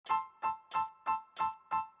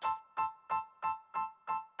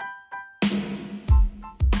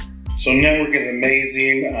So network is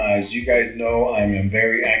amazing. As you guys know, I'm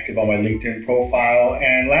very active on my LinkedIn profile.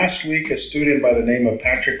 And last week, a student by the name of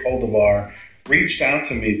Patrick Coldevar reached out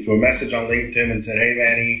to me through a message on LinkedIn and said, "Hey,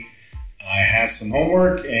 Manny, I have some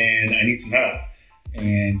homework and I need some help."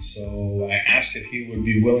 And so I asked if he would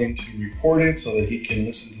be willing to record it so that he can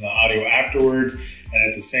listen to the audio afterwards. And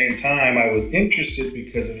at the same time, I was interested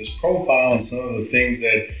because of his profile and some of the things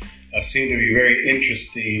that seem to be very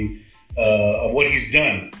interesting of what he's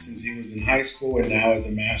done since he was in high school and now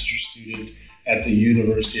as a master's student at the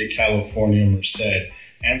University of California, Merced.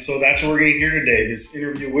 And so that's what we're going to hear today, this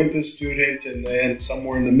interview with the student, and then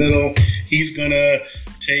somewhere in the middle, he's going to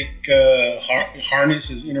harness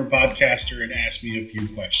his inner podcaster and ask me a few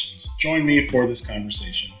questions. Join me for this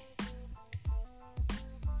conversation.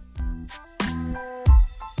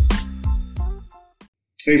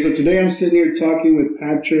 Hey, so today I'm sitting here talking with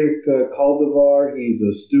Patrick Coldevar. He's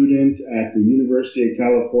a student at the University of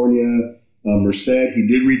California, Merced. He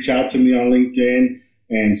did reach out to me on LinkedIn,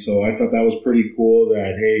 and so I thought that was pretty cool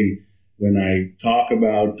that, hey, when I talk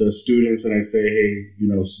about students and I say, hey,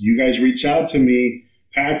 you guys reach out to me,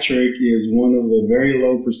 Patrick is one of the very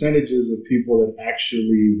low percentages of people that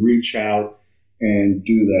actually reach out and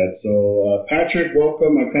do that. So, Patrick,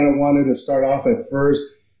 welcome. I kind of wanted to start off at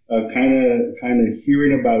first kind of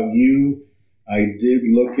hearing about you. I did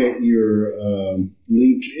look at your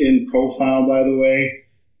LinkedIn profile, by the way.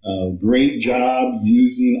 Great job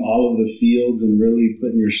using all of the fields and really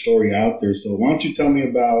putting your story out there. So why don't you tell me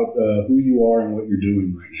about who you are and what you're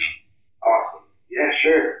doing right now? Awesome. Yeah,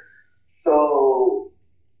 sure. So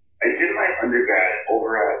I did my undergrad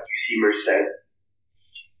over at UC Merced,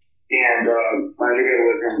 and my undergrad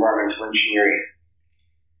was in environmental engineering.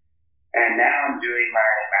 And now I'm doing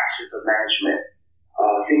my Master's of Management.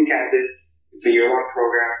 Same campus. It's a year-long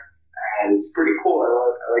program, and it's pretty cool. I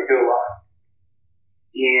like it a lot.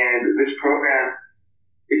 And this program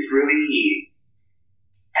is really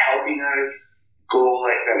helping us go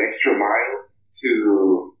like that extra mile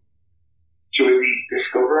to really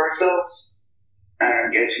discover ourselves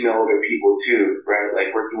and get to know other people too, right?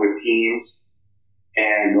 Like working with teams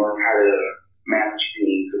and knowing how to manage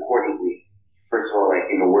things accordingly. First of all,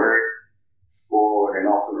 like in the work, school, and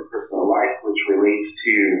also in personal life, which relates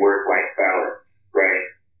to work-life balance, right?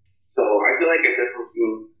 So I feel like I've definitely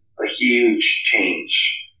seen a huge change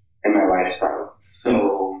in my lifestyle.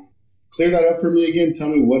 So clear that up for me again. Tell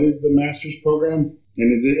me, what is the master's program? And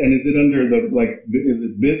is it under is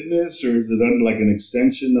it business, or is it under like an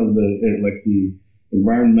extension of the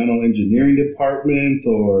environmental engineering department,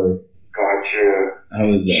 or? Gotcha. How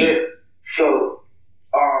is that? Sure. So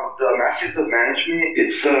the Master's of Management,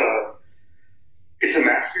 it's a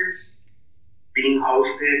master's being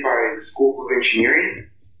hosted by the School of Engineering,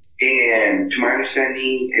 and to my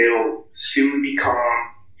understanding, it'll soon become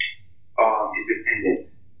independent,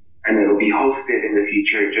 and it'll be hosted in the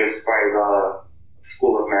future just by the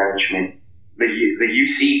School of Management. The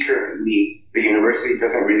UC currently, the university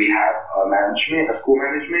doesn't really have a school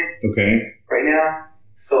management right now.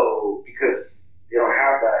 So because they don't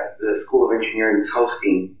have that, the School of Engineering is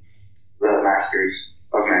hosting the Masters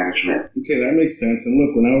of Management. Okay, that makes sense. And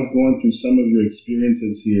look, when I was going through some of your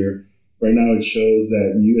experiences here, right now it shows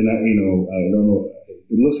that you and I don't know,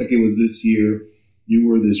 it looks like it was this year, you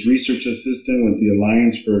were this research assistant with the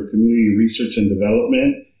Alliance for Community Research and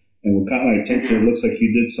Development. And what caught my attention, it looks like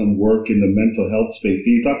you did some work in the mental health space.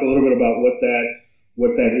 Can you talk a little bit about what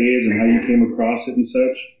that is and how you came across it and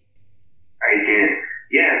such? I did.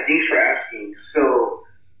 Yeah, thanks for asking. So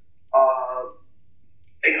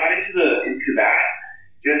I got into that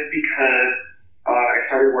just because I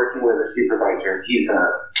started working with a supervisor. He's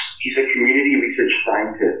a community research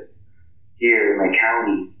scientist here in my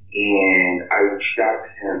county, and I reached out to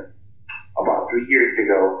him about 3 years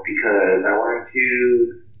ago because I wanted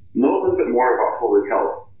to know a little bit more about public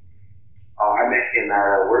health. I met him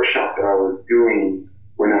at a workshop that I was doing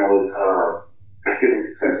when I was a student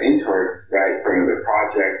success intern, right, for another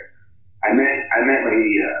project. I met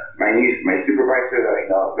my supervisor that I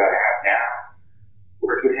have now.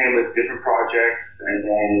 Worked with him with different projects, and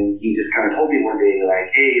then he just kind of told me one day,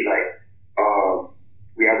 like, hey,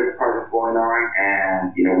 we have this project going on,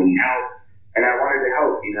 and we need help. And I wanted to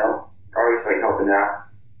help, I always like helping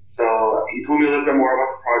out. So he told me a little bit more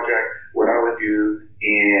about the project, what I would do,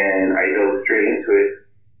 and I dove straight into it.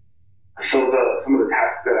 So some of the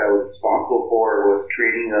tasks that I was responsible for was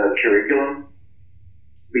creating a curriculum,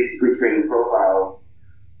 basically creating profiles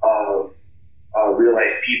of real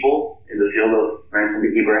life people in the field of mental and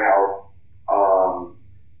behavioral health,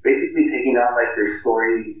 basically taking on like their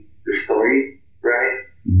story, right?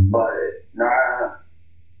 But not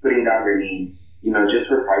putting down their names, just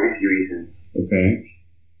for privacy Okay.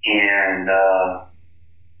 And,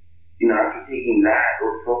 after taking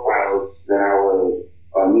those profiles, then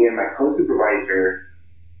me and my co-supervisor,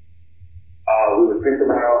 we would print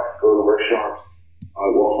them out, go to workshops,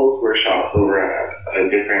 we'll host workshops over at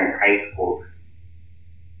different high schools,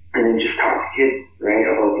 and then just talk to kids, right,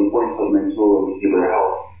 about the importance of mental and behavioral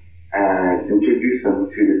health, and introduce them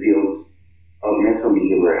to the fields of mental and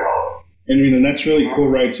behavioral health. And that's really cool,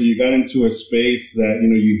 right? So you got into a space that,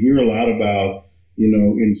 you hear a lot about,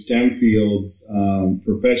 in STEM fields,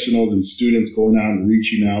 professionals and students going out and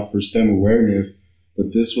reaching out for STEM awareness.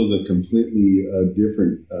 But this was a completely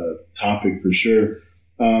different topic for sure.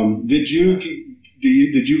 Did you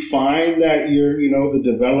find that the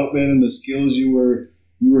development and the skills you were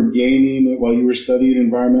gaining while you were studying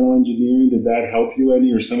environmental engineering, did that help you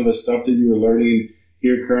any, or some of the stuff that you were learning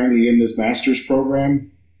here currently in this master's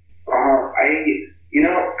program? I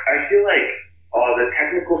feel like the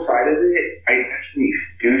technical side of it, I actually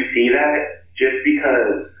do see that just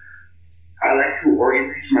because I like to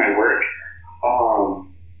organize my work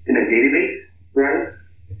in a database, right?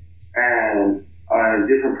 And on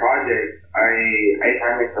different projects, I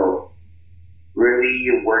find myself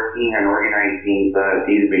really working and organizing the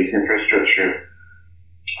database infrastructure.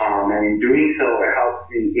 And in doing so, it helps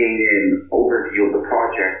me gain an overview of the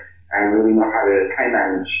project and really know how to time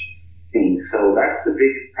manage things. So that's the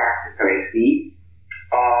biggest practice that I see.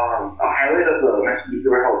 A highlight of the mental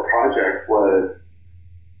behavioral health project was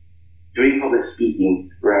doing public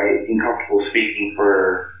speaking, right? Being comfortable speaking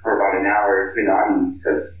for about an hour to an audience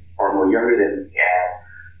that's far more younger than me,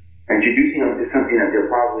 and introducing them to something that they're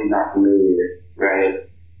probably not familiar with, right?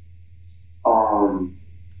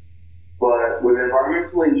 But with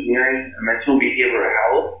environmental engineering and mental behavioral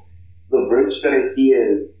health, the bridge that I see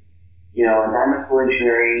is, environmental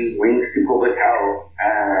engineering links to public health,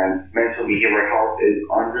 and mental behavioral health is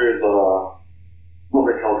under the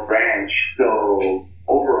public health branch. So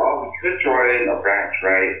overall, we could draw in a branch,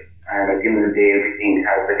 right? And at the end of the day, everything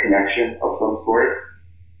has a connection of some sort,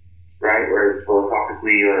 right? Where it's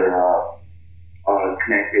philosophically or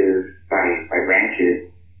connected by branches,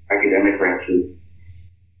 academic branches.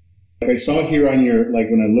 I saw here on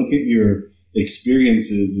when I look at your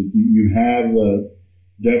experiences, you have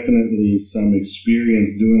definitely some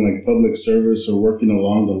experience doing public service or working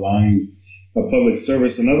along the lines of public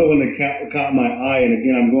service. Another one that caught my eye, and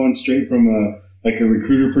again, I'm going straight from a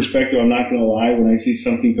recruiter perspective. I'm not going to lie, when I see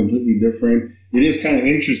something completely different, it is kind of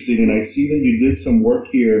interesting. And I see that you did some work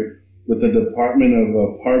here with the Department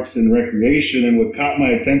of Parks and Recreation. And what caught my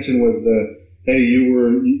attention was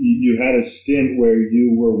you had a stint where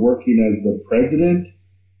you were working as the president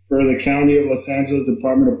for the County of Los Angeles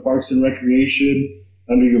Department of Parks and Recreation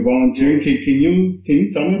under your volunteering. Can you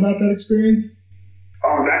tell me about that experience?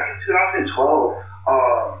 Back in 2012,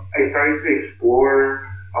 I started to explore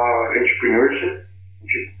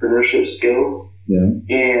entrepreneurship skills. Yeah.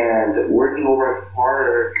 And working over at the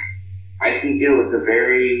park, I think it was an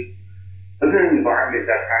environment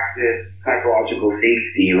that practiced psychological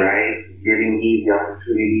safety, right? Giving me the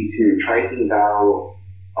opportunity to try things out,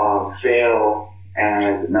 fail,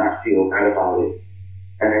 and not feel bad about it.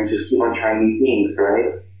 And then just keep on trying new things,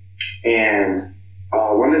 right? And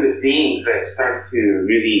one of the things that I started to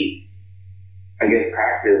really,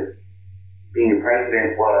 practice being a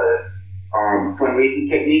president was fundraising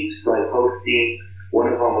techniques, like hosting. One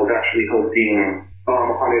of them was actually hosting a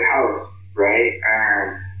haunted house, right?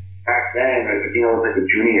 And back then, I think I was a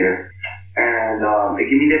junior, and it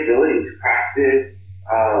gave me the ability to practice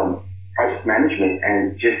project management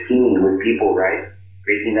and just teaming with people, right?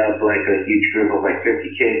 Breaking up a huge group of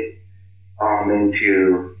 50 kids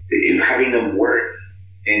into having them work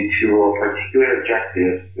into a particular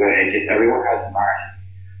objective that just everyone has in mind,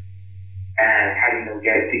 and having them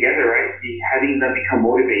get together, right? Having them become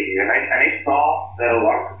motivated. And I saw that a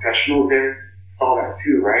lot of professionals there saw that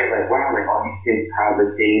too, right? Wow, all these kids have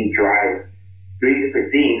the same drive, doing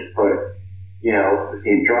different things, but the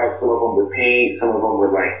same drive. Some of them would paint, some of them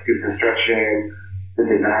would do construction, the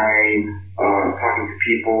design, talking to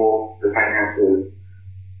people, the finances.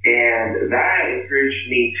 And that encouraged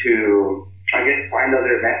me to, find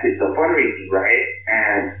other methods of fundraising, right?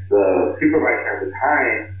 And the supervisor at the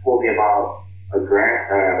time told me about a grant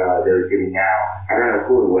that they were giving out. I don't know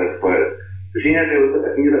who it was, but the thing that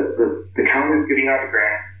the county was giving out a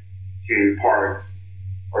grant to parks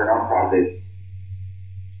or nonprofits.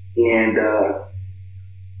 And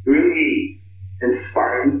really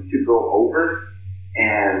inspired me to go over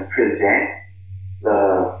and present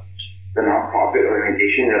the nonprofit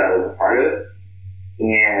organization that I was a part of.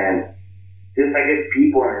 And just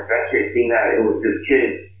people and investors seeing that it was just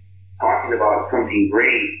kids talking about something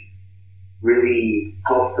great, really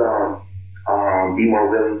helped them be more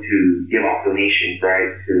willing to give off donations,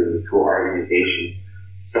 right, to our organization.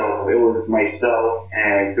 So it was myself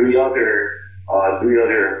and three other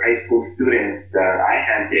high school students that I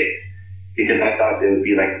handpicked because I thought they would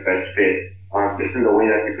be like the best fit, just in the way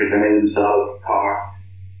that they presented themselves, talked,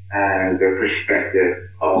 and their perspective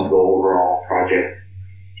of the overall project.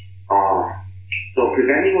 So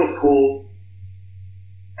presenting was cool,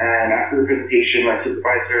 and after the presentation, my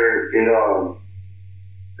supervisor did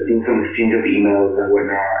I think some exchange of emails and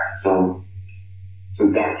whatnot,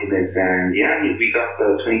 some documents, and yeah, we got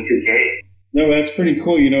the 22K. No, that's pretty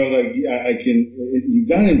cool. You know, like you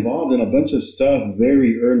got involved in a bunch of stuff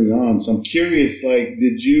very early on. So I'm curious, like,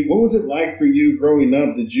 what was it like for you growing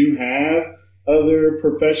up? Did you have other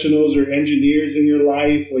professionals or engineers in your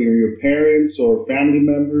life, or your parents or family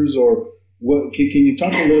members, or what? Can you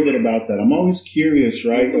talk a little bit about that? I'm always curious,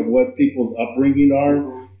 right, of what people's upbringing are,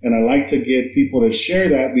 and I like to get people to share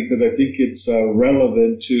that because I think it's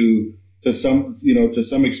relevant to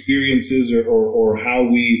some experiences or how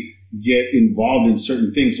we get involved in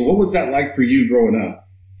certain things. So what was that like for you growing up?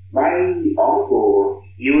 My uncle,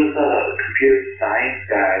 he was a computer science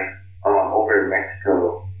guy over in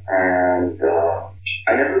Mexico, and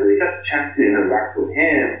I never really got the chance to interact with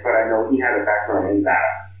him, but I know he had a background in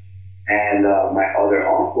that. And my other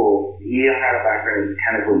uncle, he had a background in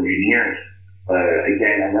mechanical engineering, but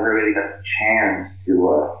again, I never really got the chance to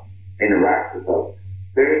interact with them.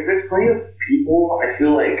 There's plenty of people, I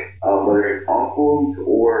feel like, whether it's uncles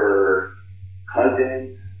or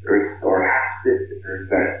cousins or half-sisters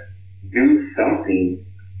that do something.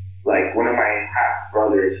 Like one of my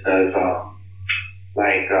half-brothers does,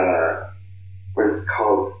 what's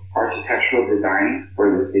called architectural design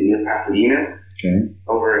for the city of Pasadena,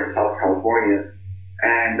 over in South California.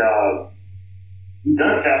 And he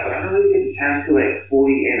does that, but I don't really get a chance to like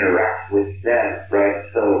fully interact with them, right?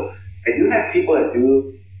 So I do have people that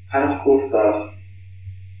do kind of cool stuff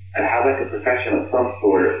and have like a profession of some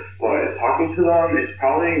sort, but talking to them is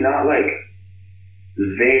probably not like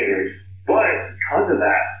theirs. But because of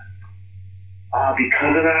that, I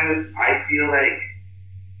feel like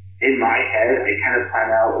in my head, I kind of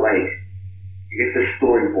plan out like, it's a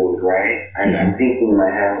storyboard, right? And I'm thinking in my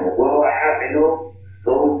head, like, well, I know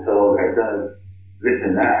so-and-so has done this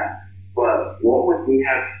and that, but what is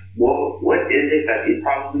it that they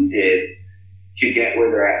probably did to get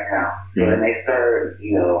where they're at now? So then I start,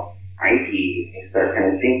 ID and start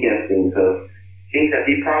kind of thinking of things that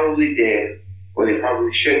they probably did or they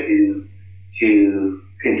probably should do to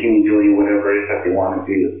continue doing whatever it is that they want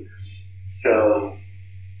to do. So,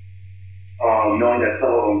 knowing that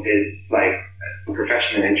some of them did like a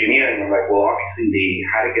profession in engineering, I'm like, well, obviously they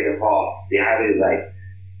had to get involved. They had to like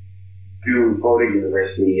go to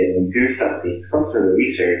university and do some sort of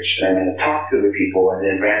research and talk to the people and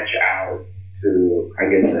then branch out to, I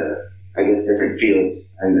guess different fields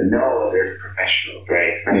and know there's professionals,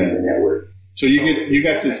 right? The network. So you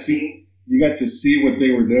got to see what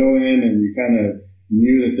they were doing, and you kind of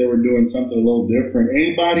knew that they were doing something a little different.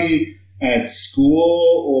 Anybody at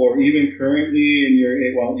school or even currently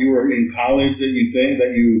while you were in college that you think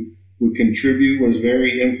that you would contribute was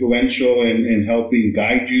very influential in helping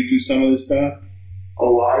guide you through some of this stuff? A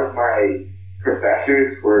lot of my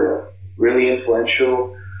professors were really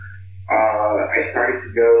influential. I started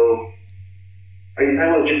to go. Are you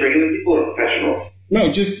talking about just regular people or professionals?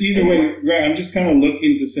 No, just either way. Right. I'm just kind of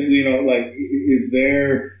looking to say, is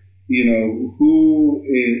there, who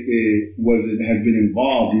has been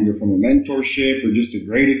involved either from a mentorship or just a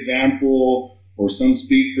great example or some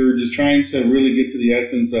speaker, just trying to really get to the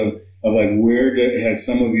essence of like where has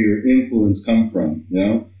some of your influence come from,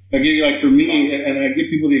 Like for me, and I give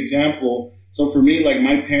people the example. So for me, like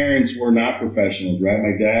my parents were not professionals, right?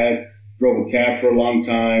 My dad drove a cab for a long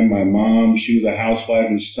time. My mom, she was a housewife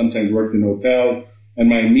and she sometimes worked in hotels. And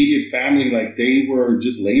my immediate family, like they were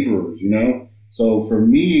just laborers, So for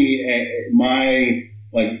me,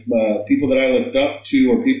 people that I looked up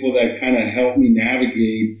to or people that kind of helped me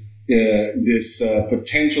navigate this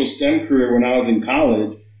potential STEM career when I was in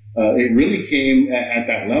college, it really came at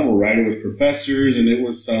that level, right? It was professors and it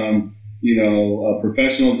was some,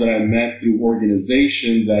 professionals that I met through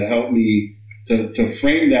organizations that helped me to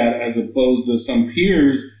frame that, as opposed to some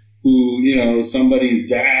peers who, somebody's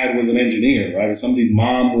dad was an engineer, right? Or somebody's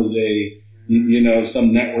mom was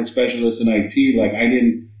some network specialist in IT. Like I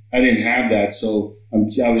didn't have that. So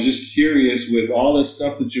I was just curious with all the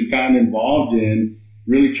stuff that you've gotten involved in,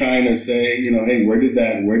 really trying to say, hey, where did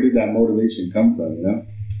that motivation come from,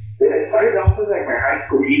 It started off with like my high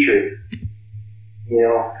school teachers,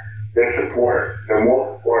 their support, their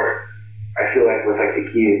more support, I feel like was like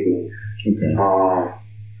the key to me. Okay.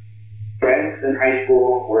 Friends in high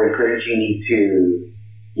school were encouraging me to,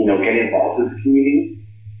 get involved with the community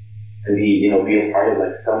and be a part of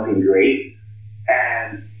like something great.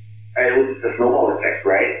 And it was just a snowball effect,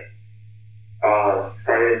 right?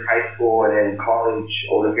 Started in high school and then college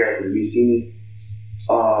over here at the UC.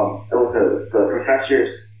 It was the professors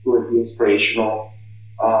who would be inspirational.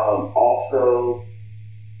 Also,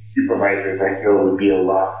 supervisors, I feel, would be a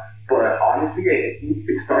lot. But honestly,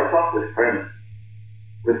 it starts off with friends.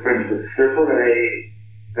 With the circle that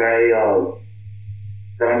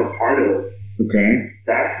I'm a part of. Okay.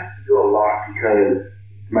 That has to do a lot because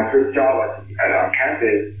my first job on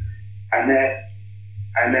campus, I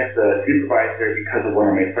met the supervisor because of one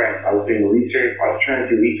of my friends. I was doing research. I was trying to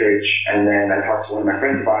do research, and then I talked to one of my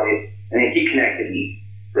friends about it, and then he connected me,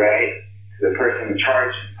 right, to the person in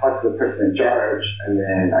charge. Talked to the person in charge, and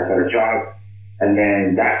then I got a job. And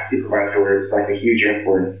then that supervisor was like a huge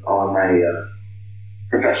influence on my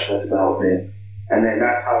professional development. And then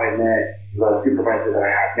that's how I met the supervisor that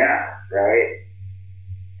I have now, right?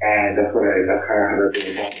 And that's kind of how I've been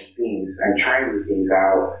involved in things and trying these things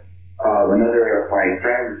out. Another of my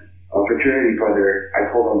friends, a fraternity brother,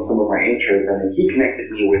 I told him some of my interests, and then he connected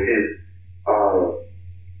me with his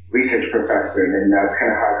research professor, and then that's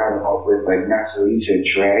kind of how I got involved with like NASA research,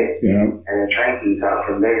 right? Yeah. And then trying things out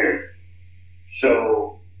from there.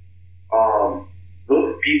 So,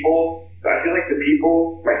 those people, I feel like the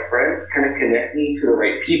people, my friends, kind of connect me to the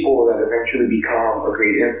right people that eventually become a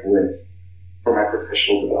great influence for my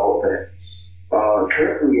professional development.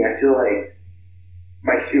 Currently, I feel like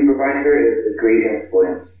my supervisor is a great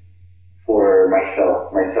influence for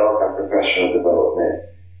myself and professional development,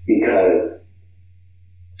 because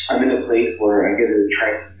I'm in a place where I get to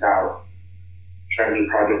try things out, try new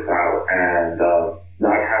projects out, and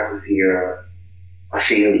not have to fear a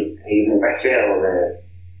failing. And even if I fail,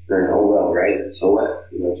 then oh well, right? So what?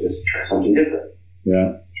 Just try something different.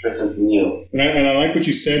 Yeah. Try something new. And I like what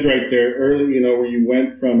you said right there early, where you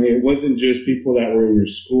went from, it wasn't just people that were in your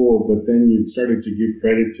school, but then you started to give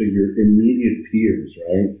credit to your immediate peers,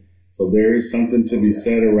 right? So there is something to be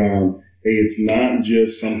said around, hey, it's not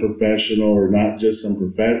just some professional or not just some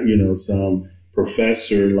some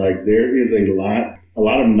professor. Like, there is a lot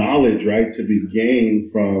of knowledge, right, to be gained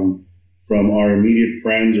from our immediate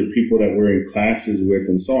friends or people that we're in classes with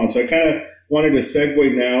and so on. So I kind of wanted to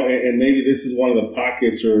segue now, and maybe this is one of the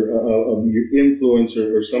pockets of your influence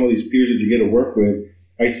or some of these peers that you get to work with.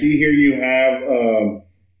 I see here you have,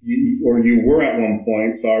 you were at one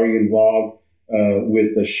point, involved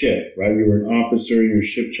with the SHIP, right? You were an officer in your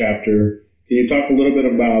SHIP chapter. Can you talk a little bit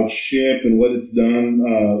about SHIP and what it's done,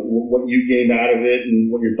 what you gained out of it,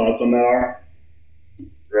 and what your thoughts on that are?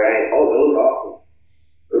 Right. Oh, it was awesome.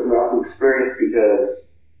 It was an awesome experience because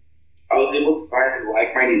I was able to find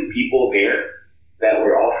like-minded people there that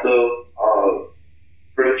were also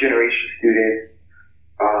first-generation students,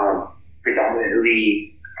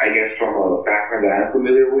 predominantly, I guess, from a background that I'm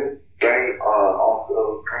familiar with, right?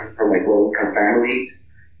 Also coming from like low-income families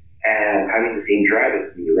and having the same drive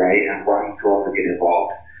as me, right? And wanting to also get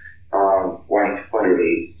involved, wanting to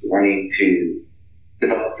fundraise, wanting to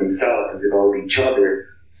develop themselves and develop each other.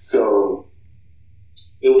 So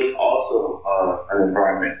it was also an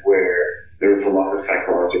environment where there was a lot of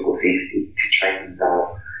psychological safety to try things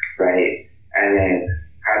out, right? And then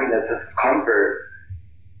having that sense of comfort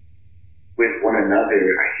with one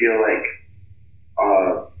another, I feel like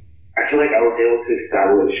I was able to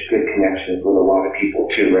establish good connections with a lot of people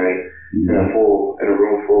too, right? Mm-hmm. In a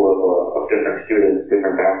room full of different students,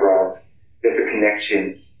 different backgrounds, different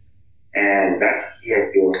connections, and that's key.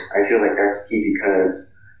 I feel like that's key because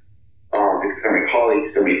of my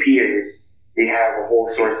colleagues, so my peers, they have a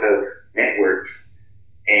whole source of networks,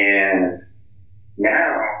 and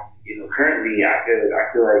now, currently, I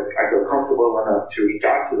feel like I feel comfortable enough to reach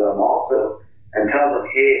out to them also and tell them,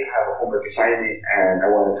 hey, I have a homework assignment and I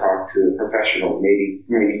want to talk to a professional. Maybe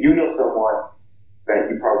you know someone that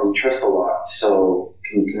you probably trust a lot, so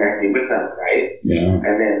can you connect me with them, right? Yeah.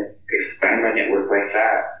 And then expand my network like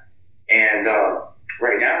that. And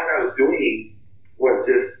right now, what I was doing was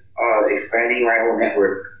just expanding my own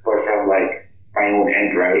network, but from like my own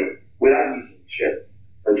end, right? Without using SHIP,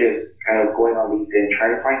 but just kind of going on LinkedIn,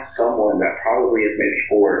 trying to find someone that probably has met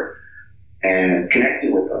before and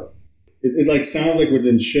connecting with them. It like sounds like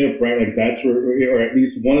within SHIP, right? Like that's where, or at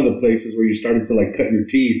least one of the places where you started to like cut your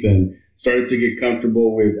teeth and started to get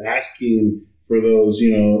comfortable with asking for those,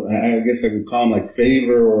 I guess I would call them like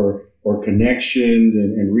favor or connections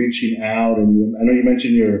and reaching out. And I know you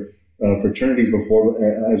mentioned your fraternities before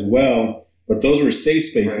as well, but those were safe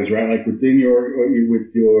spaces, right? Like within your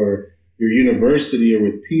your university or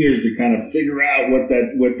with peers to kind of figure out what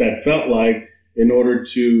that felt like in order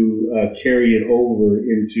to carry it over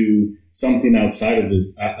into something outside of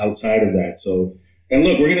that. So, and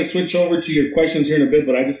look, we're going to switch over to your questions here in a bit,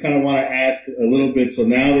 but I just kind of want to ask a little bit. So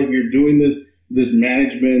now that you're doing this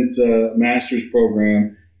management master's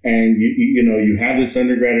program, and you have this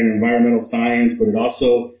undergrad in environmental science, but it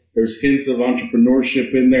also there's hints of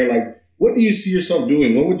entrepreneurship in there. Like, what do you see yourself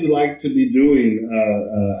doing? What would you like to be doing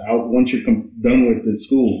out once you're done with this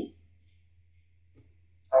school?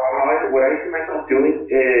 What I see myself doing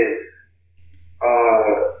is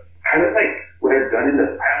kind of like what I've done in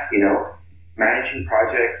the past, managing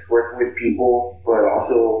projects, working with people, but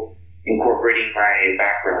also incorporating my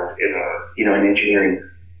background in engineering,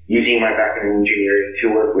 using my background in engineering to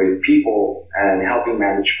work with people and helping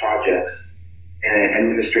manage projects at an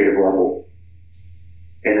administrative level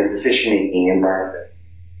in a decision-making environment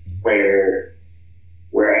where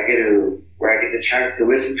I get the chance to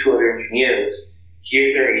listen to other engineers,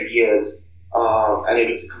 hear their ideas, and if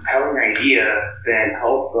it's a compelling idea, then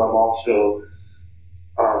help them also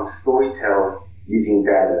storytell using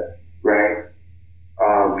data, right?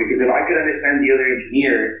 Because if I could understand the other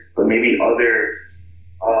engineers, but maybe other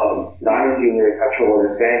non-engineers have trouble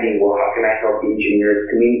understanding, well, how can I help the engineers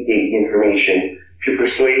communicate information to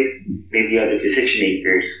persuade maybe other decision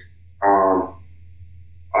makers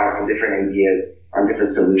on different ideas, on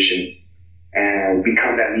different solutions, and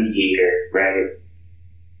become that mediator, right?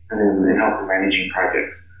 And help in managing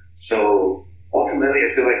projects. So ultimately,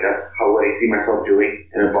 I feel like that's what I see myself doing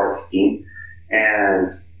in a BART team.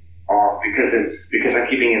 And because I'm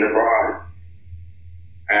keeping it abroad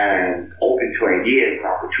and open to ideas and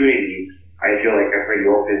opportunities, I feel like I'm pretty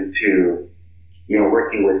open to,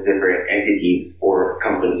 working with different entities or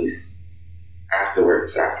companies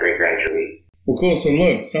afterwards, after I graduate. Well, cool. So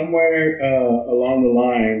look, somewhere along the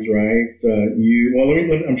lines, right?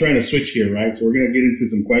 I'm trying to switch here, right? So we're going to get into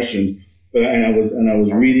some questions, but I was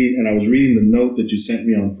reading the note that you sent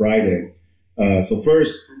me on Friday. So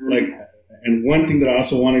first, and one thing that I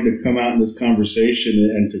also wanted to come out in this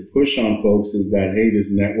conversation and to push on folks is that, hey,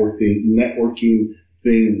 this networking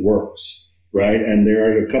thing works, right? And there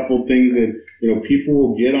are a couple things that, people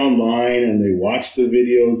will get online and they watch the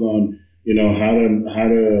videos on, how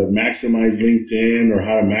to maximize LinkedIn or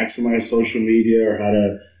how to maximize social media or how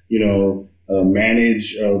to,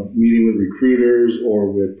 manage meeting with recruiters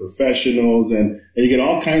or with professionals. And you get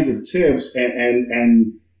all kinds of tips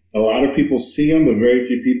and a lot of people see them, but very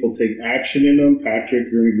few people take action in them.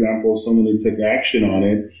 Patrick, you're an example of someone who took action on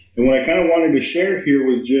it. And what I kind of wanted to share here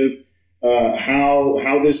was just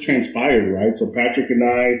how this transpired, right? So Patrick and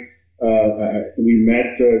I, we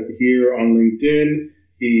met here on LinkedIn.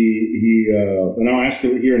 And I'll ask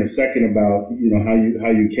you here in a second about,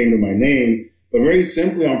 how you came to my name. But very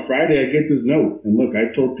simply, on Friday, I get this note. And look,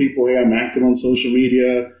 I've told people, hey, I'm active on social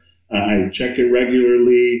media. I check it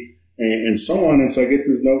regularly and so on. And so I get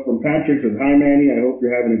this note from Patrick, says, hi, Manny, I hope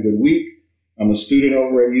you're having a good week. I'm a student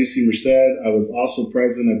over at UC Merced. I was also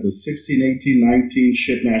present at the 16, 18, 19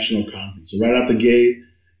 SHIP National Conference. So right out the gate,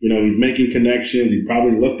 he's making connections. He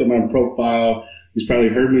probably looked at my profile. He's probably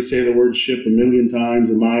heard me say the word SHIP a million times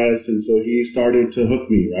in Mayas, and so he started to hook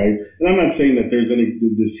me, right? And I'm not saying that there's any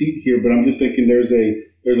deceit here, but I'm just thinking there's a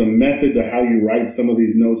method to how you write some of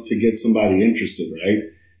these notes to get somebody interested, right?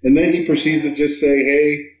 And then he proceeds to just say,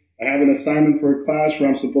 hey, I have an assignment for a class where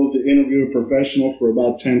I'm supposed to interview a professional for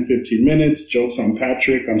about 10, 15 minutes. Joke's on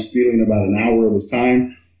Patrick. I'm stealing about an hour of his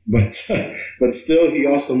time. But still, he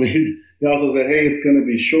also said, hey, it's going to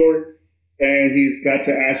be short. And he's got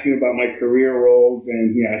to ask me about my career roles,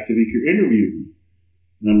 and he asked if he could interview me.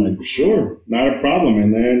 And I'm like, sure, not a problem.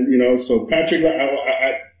 And then, so Patrick,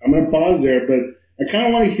 I'm going to pause there, but I kind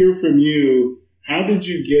of want to hear from you. How did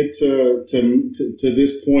you get to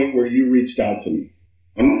this point where you reached out to me?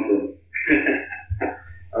 I'm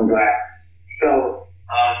glad. So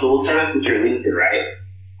we'll start off with your LinkedIn, right?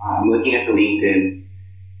 I'm looking at the LinkedIn,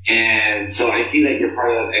 and so I see that you're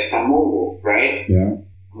part of ExxonMobil, right? Yeah.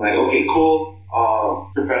 I'm like, okay, cool.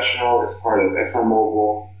 Professional is part of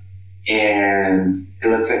ExxonMobil, and it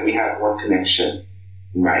looks like we have one connection,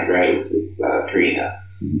 right? With Karina.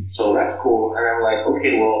 Mm-hmm. So that's cool. And I'm like,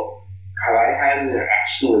 okay, well, have I had an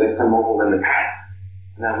interaction with ExxonMobil in the past?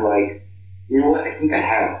 And I'm like, you know what? I think I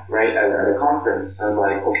have, right? At a conference. I'm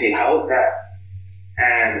like, okay, how is that?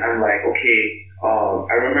 And I'm like, okay.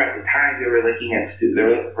 I remember at the time they were looking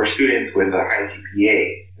for students with a high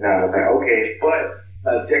GPA. And I was like, okay, but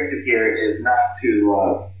the objective here is not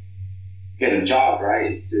to get a job,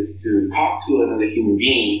 right? It's to talk to another human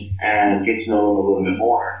being and get to know them a little bit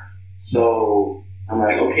more. So I'm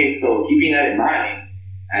like, okay, so keeping that in mind,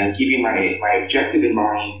 and keeping my objective in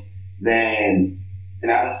mind, then I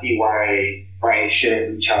don't see why I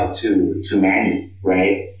shouldn't reach out to Manny,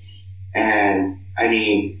 right? And I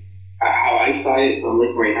mean, how I saw it, I'm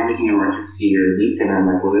like, right now making a reference to your LinkedIn, I'm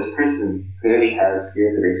like, well, this person clearly has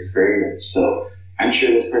years of experience, so I'm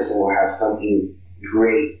sure this person will have something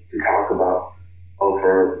great to talk about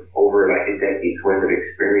over like a decade's worth of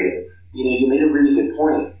experience. You know, you made a really good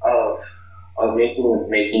point of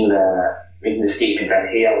making the statement that,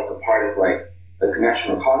 hey, I was a part of like the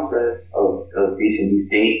congressional conference of these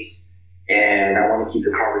dates, and I want to keep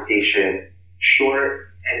the conversation short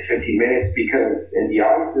and 15 minutes because in the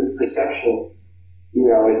audience's perception, you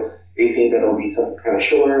know, they think that it'll be something kind of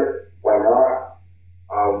short. Why not?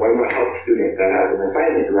 Why not help students that have an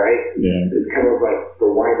assignment, right? Yeah. It's kind of like the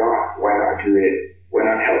why not? Why not do it? Why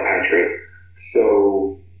not help Patrick?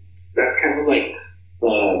 So that's kind of like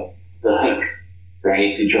the hook,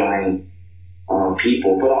 right, to join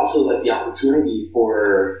people, but also like the opportunity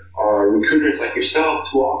for recruiters like yourself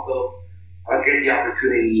to also get the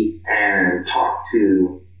opportunity and talk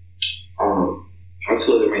to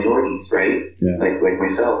other minorities, right? Yeah. Like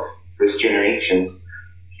myself, first generation.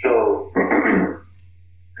 So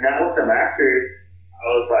now with the master's, I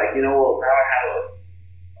was like, you know, well, now I have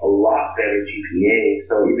a lot better GPA.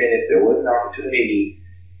 So even if there was an opportunity,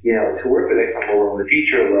 you know, to work with ExxonMobil in the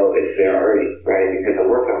future, well, it's there already, right? Because I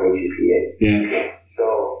worked on my GPA. Yeah.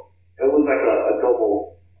 So it was like a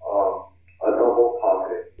double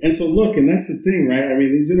positive. And so look, and that's the thing, right? I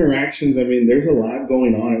mean, these interactions, I mean, there's a lot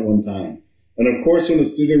going on at one time. And of course, when a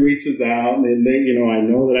student reaches out and they, you know, I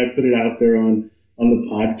know that I put it out there on the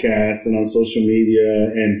podcast and on social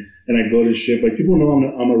media and I go to ship, like people know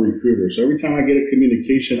I'm a recruiter. So every time I get a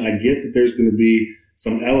communication, I get that there's going to be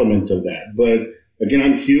some element of that. But again,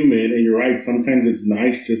 I'm human, and you're right. Sometimes it's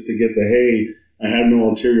nice just to get the, hey, I have no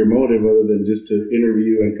ulterior motive other than just to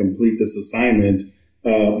interview and complete this assignment.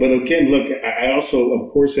 But again, look, I also,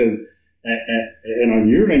 of course, and on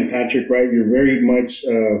your end, Patrick, right, you're very much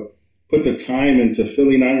put the time into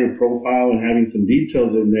filling out your profile and having some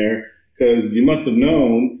details in there, because you must have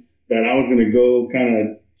known that I was going to go kind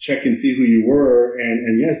of check and see who you were.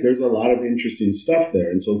 And yes, there's a lot of interesting stuff there.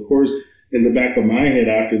 And so, of course, in the back of my head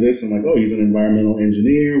after this, I'm like, oh, he's an environmental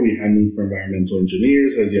engineer. We have need for environmental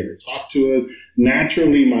engineers. Has he ever talked to us?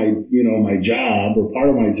 Naturally, my job, or part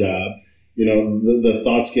of my job, you know, the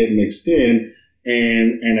thoughts get mixed in.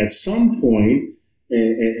 And at some point,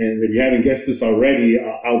 and if you haven't guessed this already,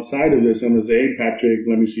 outside of this, I'm going to say, hey, Patrick,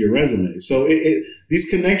 let me see your resume. So these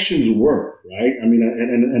connections work, right? I mean,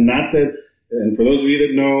 and not that, and for those of you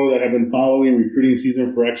that know, that have been following, recruiting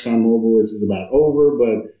season for ExxonMobil is about over,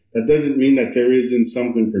 but that doesn't mean that there isn't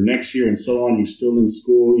something for next year and so on. He's still in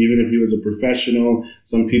school, even if he was a professional.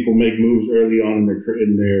 Some people make moves early on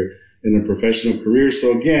in their professional career.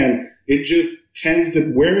 So again, it just tends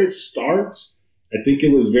to, where it starts, I think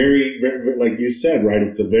it was very, very, like you said, right?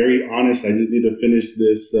 It's a very honest, I just need to finish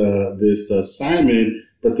this assignment.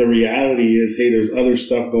 But the reality is, hey, there's other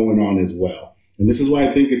stuff going on as well. And this is why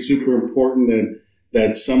I think it's super important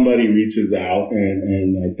that somebody reaches out,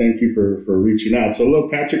 and I thank you for reaching out. So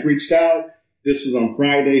look, Patrick reached out. This was on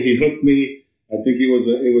Friday. He hooked me. I think it was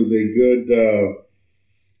a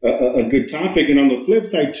good topic. And on the flip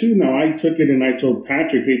side too, now I took it and I told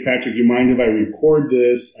Patrick, hey Patrick, you mind if I record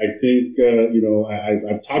this? I think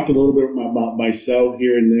I've talked a little bit about myself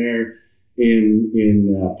here and there in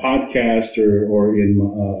podcast or in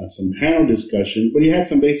some panel discussions, but he had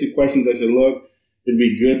some basic questions. I said, look, it'd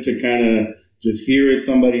be good to kind of just hear it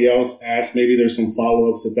somebody else ask. Maybe there's some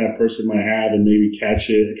follow-ups that person might have, and maybe catch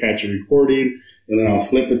a recording, and then I'll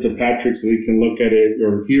flip it to Patrick so he can look at it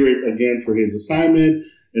or hear it again for his assignment,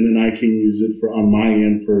 and then I can use it on my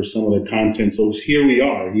end for some of the content. So here we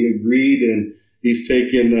are. He agreed, and he's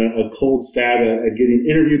taken a cold stab at getting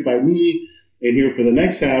interviewed by me. And here for the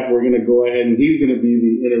next half, we're going to go ahead and he's going to be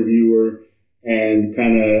the interviewer and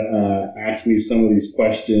kind of ask me some of these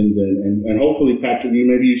questions. And hopefully, Patrick,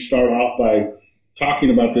 you start off by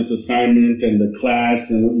talking about this assignment and the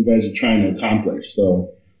class and what you guys are trying to accomplish.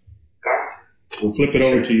 So we'll flip it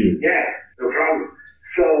over to you. Yeah, no problem.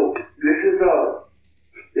 So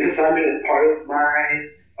this assignment is part of my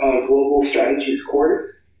Global Strategies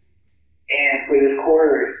course. And for this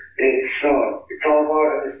course, it's all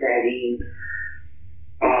about understanding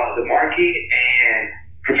the market and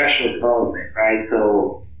professional development, right?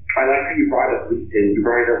 So I like how you brought up LinkedIn. You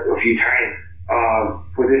brought it up a few times.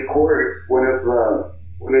 For this course, one of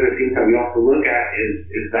the things that we also look at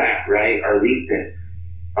is that, right? Our LinkedIn,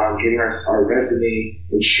 getting our resume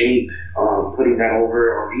in shape, putting that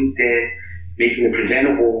over on LinkedIn, making it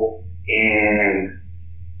presentable, and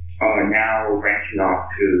now branching off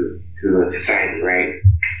to the society, right?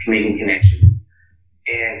 Making connections.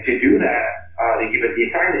 And to do that, they give us the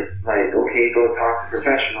assignment, like, okay, go talk to a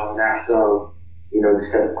professional and ask them, the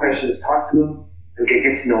set of questions, talk to them, and get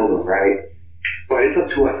to know them, right? But it's up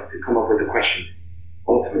to us to come up with the questions,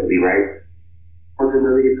 ultimately, right?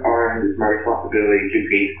 Ultimately, it's my responsibility to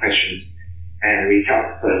create questions and reach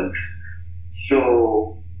out to them.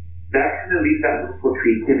 So that kind of leaves that room for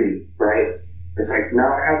creativity, right? It's like,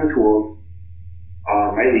 now I have the tools,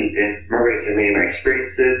 my LinkedIn, my resume, my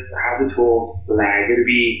experiences, I have the tools, so now I get to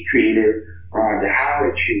be creative on how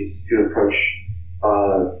I choose to approach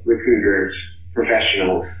recruiters,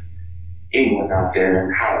 professionals, anyone out there,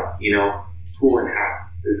 and how, who and how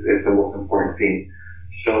is the most important thing.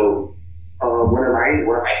 So one of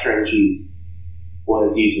my strategies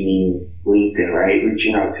was using LinkedIn, right?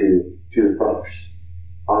 Reaching out to the folks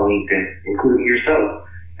on LinkedIn, including yourself,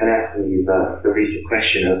 and asking you the basic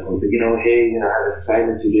question of, hey, I have an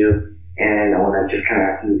assignment to do, and I want to just kind of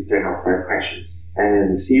ask you general questions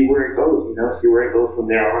and see where it goes, see where it goes from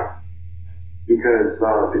there on. Because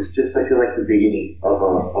it's just, I feel like, the beginning of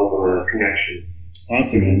a connection.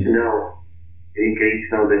 Awesome. Getting to know the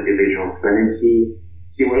individual, and then see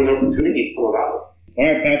what those opportunities come about. All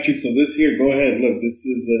right, Patrick. So this here, go ahead. Look, this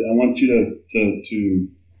is. I want you to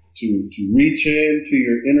reach into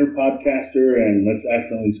your inner podcaster and let's ask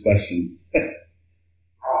some of these questions.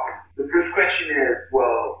 The first question is,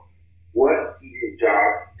 what do your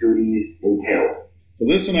job duties entail? So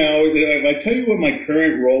this one, I tell you what my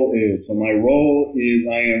current role is. So my role is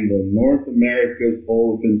I am the North America's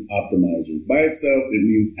Olefins Optimizer. By itself, it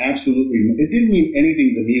means it didn't mean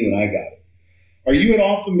anything to me when I got it. Are you at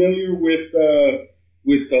all familiar with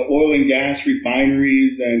the oil and gas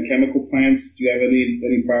refineries and chemical plants? Do you have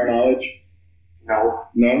any prior knowledge? No.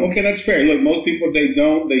 No? Okay, that's fair. Look, most people, they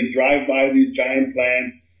don't. They drive by these giant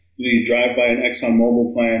plants. You drive by an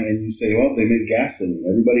ExxonMobil plant and you say, well, they make gasoline.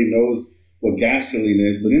 Everybody knows what gasoline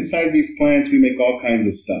is, but inside these plants, we make all kinds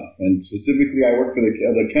of stuff. And specifically, I work for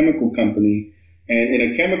the chemical company. And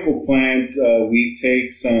in a chemical plant, we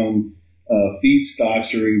take some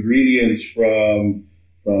feedstocks or ingredients from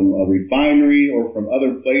a refinery or from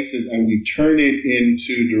other places, and we turn it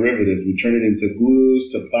into derivatives. We turn it into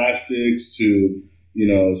glues, to plastics, to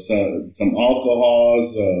some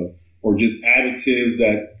alcohols, or just additives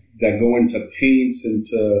that go into paints and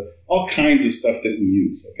to all kinds of stuff that we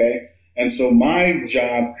use. Okay. And so my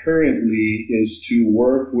job currently is to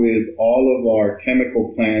work with all of our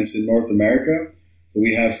chemical plants in North America. So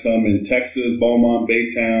we have some in Texas, Beaumont,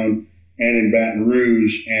 Baytown, and in Baton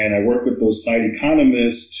Rouge. And I work with those site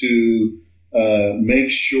economists to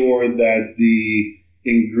make sure that the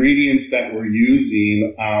ingredients that we're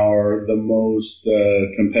using are the most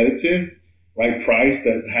competitive, right, price,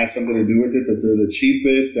 that has something to do with it, that they're the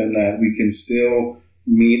cheapest, and that we can still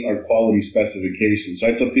meet our quality specifications. So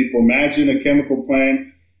I tell people, imagine a chemical plant,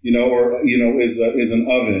 is an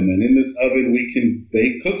oven, and in this oven we can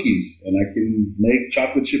bake cookies, and I can make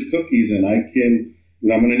chocolate chip cookies, and I can,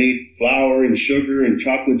 I'm going to need flour and sugar and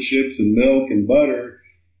chocolate chips and milk and butter,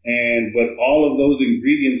 but all of those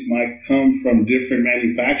ingredients might come from different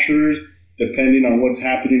manufacturers depending on what's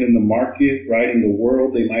happening in the market, right, in the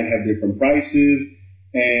world. They might have different prices,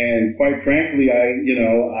 and quite frankly, I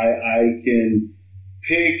can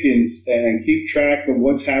pick and keep track of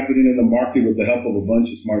what's happening in the market with the help of a bunch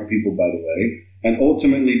of smart people, by the way, and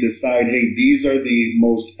ultimately decide, hey, these are the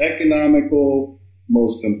most economical,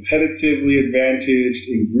 most competitively advantaged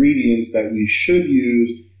ingredients that we should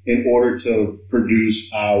use in order to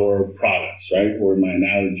produce our products, right? Or in my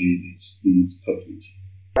analogy, these cookies.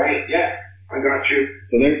 Right, yeah. I got you.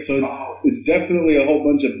 So it's definitely a whole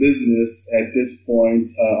bunch of business at this point,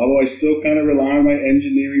 although I still kind of rely on my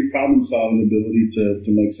engineering problem-solving ability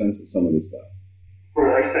to make sense of some of this stuff.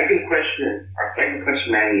 For our second question,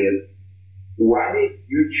 Manny, is why did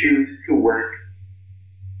you choose to work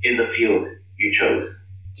in the field you chose?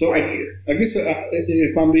 So I guess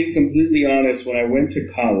if I'm being completely honest, when I went to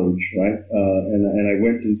college, right, and I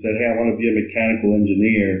went and said, hey, I want to be a mechanical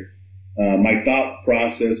engineer, my thought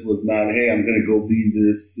process was not, hey, I'm going to go be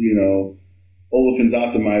this, olefins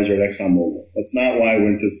optimizer at ExxonMobil. That's not why I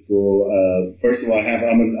went to school. First of all,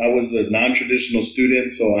 I was a non-traditional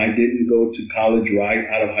student, so I didn't go to college right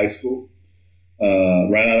out of high school.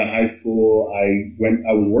 Right out of high school, I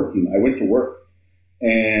was working. I went to work.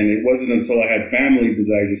 And it wasn't until I had family that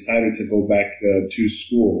I decided to go back to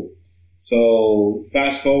school. So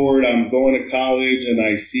fast forward, I'm going to college and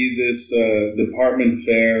I see this department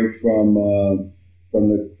fair from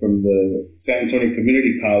the San Antonio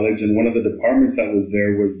Community College, and one of the departments that was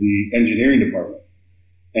there was the engineering department.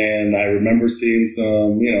 And I remember seeing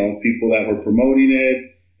some, people that were promoting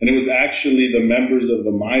it. And it was actually the members of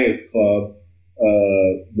the Mayas Club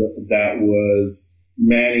that was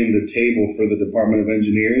manning the table for the Department of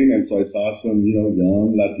Engineering. And so I saw some,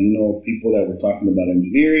 young Latino people that were talking about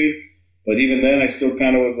engineering. But even then, I still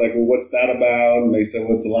kind of was like, well, what's that about? And they said,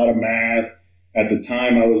 well, it's a lot of math. At the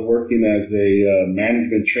time, I was working as a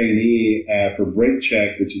management trainee for Brake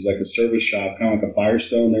Check, which is like a service shop, kind of like a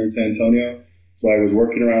Firestone there in San Antonio. So I was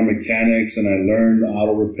working around mechanics and I learned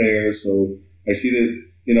auto repair. So I see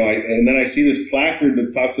this, and then I see this placard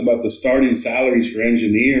that talks about the starting salaries for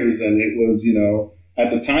engineers. And it was, at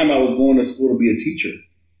the time I was going to school to be a teacher.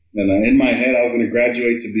 And in my head, I was going to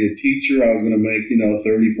graduate to be a teacher. I was going to make,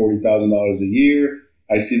 $30,000, $40,000 a year.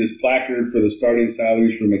 I see this placard for the starting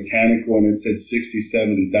salaries for mechanical, and it said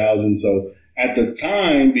 60,000, 70,000. So at the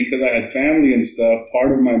time, because I had family and stuff,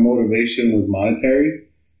 part of my motivation was monetary,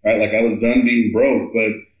 right? Like I was done being broke.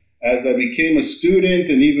 But as I became a student,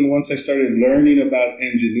 and even once I started learning about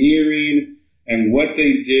engineering and what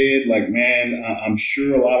they did, like, man, I'm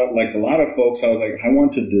sure a lot of folks, I was like, I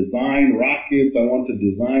want to design rockets. I want to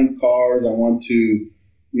design cars. I want to,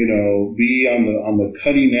 be on the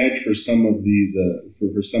cutting edge for some of these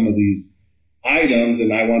for some of these items,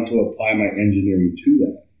 and I want to apply my engineering to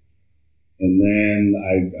that. And then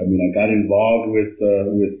I got involved with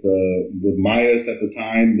Mayas at the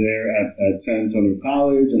time there at San Antonio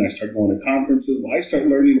College, and I started going to conferences. Well, I started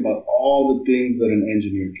learning about all the things that an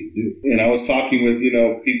engineer can do. And I was talking with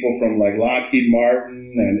people from like Lockheed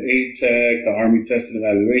Martin and ATEC, the Army Test and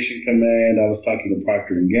Evaluation Command. I was talking to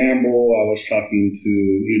Procter and Gamble. I was talking to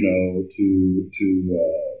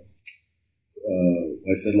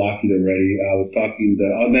I said Lockheed already. I was talking to,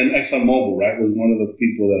 and then ExxonMobil, right, was one of the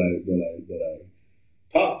people that I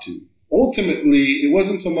talked to. Ultimately, it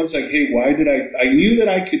wasn't so much like, hey, why did I knew that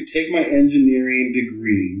I could take my engineering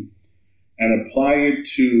degree and apply it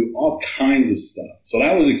to all kinds of stuff. So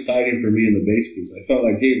that was exciting for me in the base case. I felt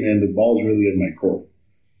like, hey, man, the ball's really in my court.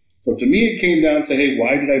 So to me, it came down to, hey,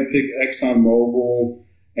 why did I pick ExxonMobil?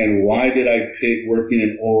 And why did I pick working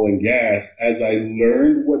in oil and gas? As I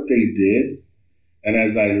learned what they did, and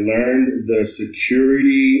as I learned the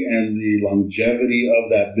security and the longevity of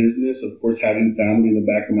that business, of course, having family in the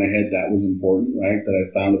back of my head, that was important, right? That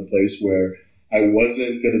I found a place where I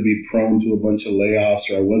wasn't going to be prone to a bunch of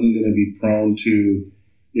layoffs, or I wasn't going to be prone to,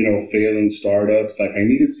 failing startups. Like I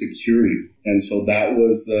needed security. And so that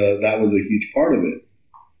was a huge part of it.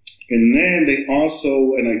 And then they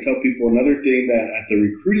also, and I tell people another thing, that at the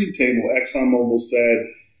recruiting table, ExxonMobil said,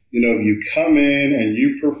 if you come in and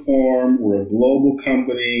you perform, we're a global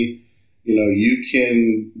company, you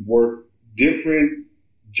can work different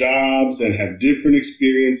jobs and have different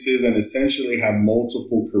experiences and essentially have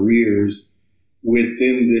multiple careers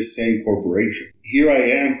within this same corporation. Here I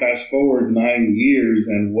am, fast forward 9 years,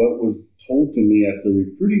 and what was told to me at the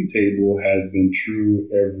recruiting table has been true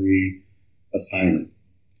every assignment.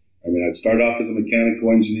 I'd start off as a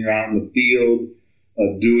mechanical engineer out in the field,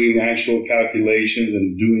 doing actual calculations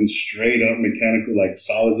and doing straight up mechanical, like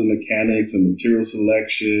solids and mechanics and material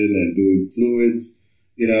selection and doing fluids,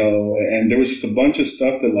 and there was just a bunch of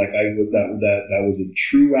stuff that that was a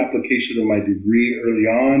true application of my degree early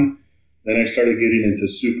on. Then I started getting into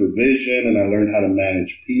supervision, and I learned how to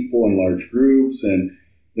manage people in large groups, and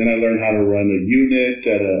then I learned how to run a unit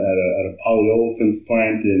at a polyolefins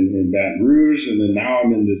plant in Baton Rouge, and then now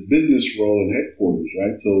I'm in this business role in headquarters,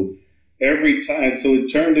 right? So every time, so it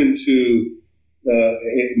turned into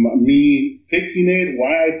me picking it.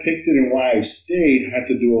 Why I picked it and why I stayed had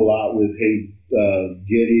to do a lot with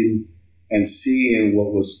getting and seeing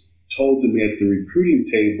what was told to me at the recruiting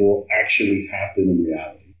table actually happen in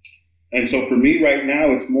reality. And so for me right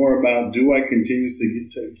now, it's more about, do I continuously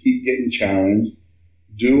keep getting challenged?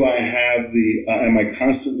 Do I have am I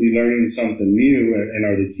constantly learning something new, and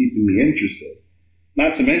are they keeping me interested?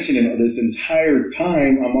 Not to mention, this entire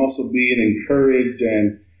time, I'm also being encouraged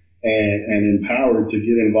and empowered to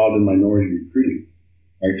get involved in minority recruiting,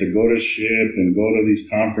 right? To go to SHIP and go to these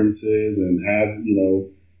conferences and have,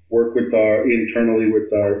 work with internally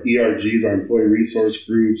with our ERGs, our employee resource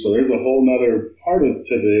group. So there's a whole nother part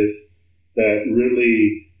to this that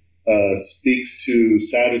really speaks to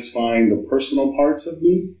satisfying the personal parts of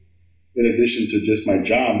me, in addition to just my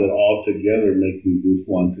job, that all together make me just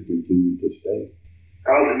want to continue to stay.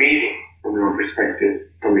 That was amazing from your perspective,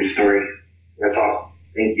 from your story. That's awesome.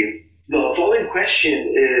 Thank you. The following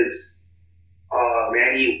question is,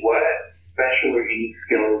 Manny, what special or unique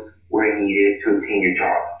skills were what I needed to obtain your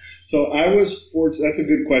job? So I was fortunate. That's a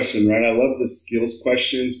good question, right? I love the skills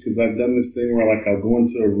questions because I've done this thing where like I'll go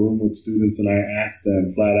into a room with students and I ask them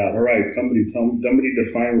flat out, all right, somebody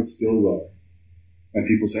define what skills are. And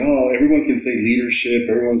people say, oh, everyone can say leadership.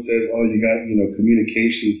 Everyone says, oh, you got,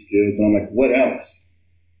 communication skills. And I'm like, what else?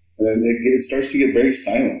 And then it starts to get very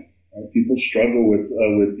silent. Right? People struggle with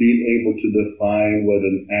being able to define what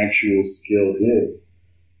an actual skill is.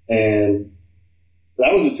 And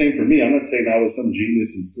that was the same for me. I'm not saying I was some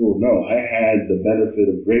genius in school. No, I had the benefit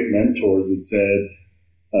of great mentors that said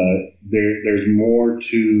there's more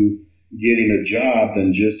to getting a job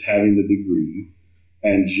than just having the degree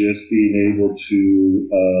and just being able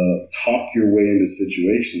to talk your way into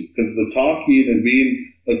situations. Because the talking and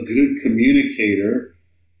being a good communicator,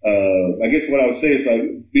 I guess what I would say is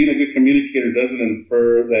like being a good communicator doesn't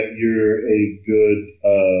infer that you're a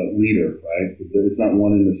good leader, right? It's not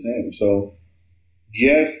one and the same. So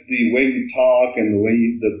yes, the way you talk and the way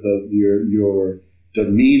your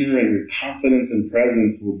demeanor and your confidence and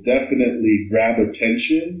presence will definitely grab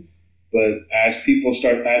attention. But as people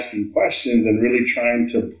start asking questions and really trying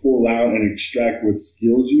to pull out and extract what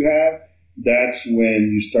skills you have, that's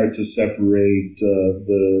when you start to separate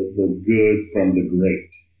the good from the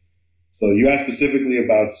great. So you asked specifically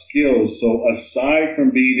about skills. So aside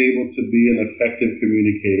from being able to be an effective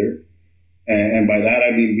communicator, and by that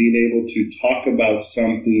I mean being able to talk about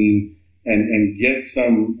something and get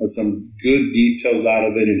some good details out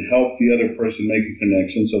of it and help the other person make a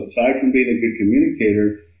connection. So aside from being a good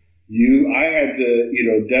communicator, I had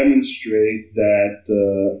to, demonstrate that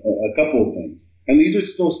a couple of things. And these are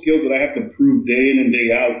still skills that I have to prove day in and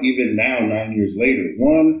day out, even now, 9 years later.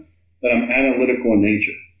 One, that I'm analytical in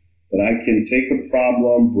nature, that I can take a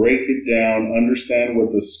problem, break it down, understand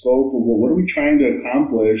what the scope of what are we trying to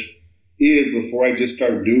accomplish is before I just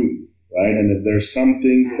start doing, right? And if there's some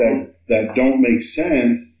things that don't make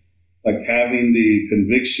sense, like having the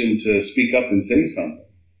conviction to speak up and say something,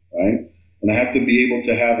 right? And I have to be able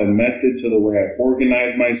to have a method to the way I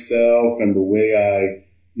organize myself and the way I,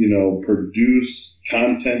 produce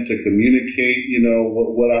content to communicate,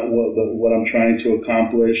 what I'm trying to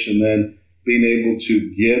accomplish, and then being able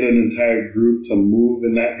to get an entire group to move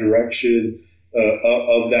in that direction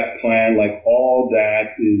of that plan. Like all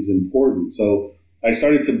that is important. So I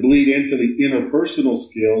started to bleed into the interpersonal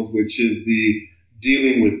skills, which is the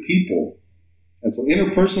dealing with people. And so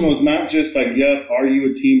interpersonal is not just like, are you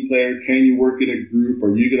a team player? Can you work in a group?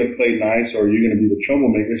 Are you going to play nice? Or are you going to be the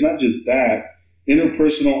troublemaker? It's not just that.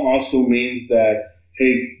 Interpersonal also means that,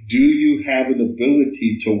 hey, do you have an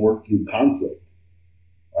ability to work through conflict?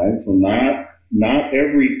 Right? So not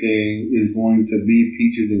everything is going to be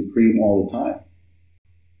peaches and cream all the time.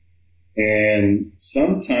 And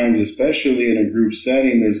sometimes, especially in a group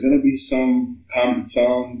setting, there's going to be some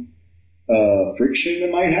friction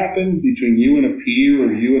that might happen between you and a peer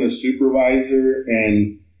or you and a supervisor,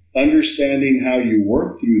 and understanding how you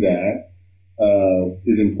work through that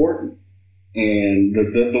is important. And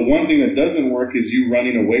the one thing that doesn't work is you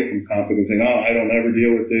running away from conflict and saying, I don't ever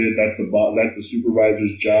deal with it. That's a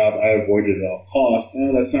supervisor's job. I avoid it at all costs.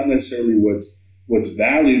 No, that's not necessarily what's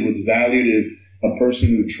valued. What's valued is a person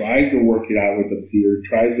who tries to work it out with a peer,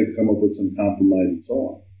 tries to come up with some compromise and so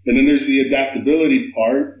on. And then there's the adaptability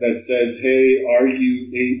part that says, hey, are you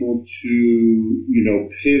able to,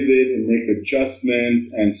 pivot and make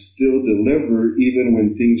adjustments and still deliver even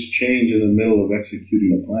when things change in the middle of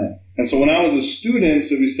executing a plan? And so when I was a student,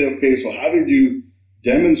 so we say, okay, so how did you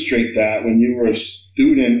demonstrate that when you were a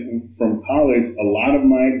student from college? A lot of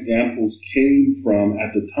my examples came from,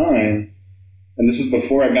 at the time, and this is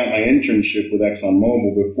before I got my internship with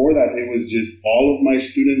ExxonMobil. Before that, it was just all of my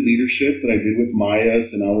student leadership that I did with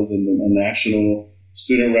MIAS, and I was a national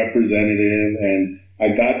student representative, and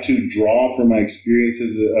I got to draw from my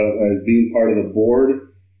experiences as being part of the board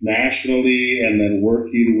nationally, and then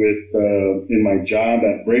working with in my job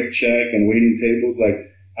at Break Check and waiting tables. Like,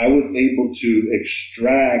 I was able to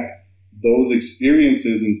extract those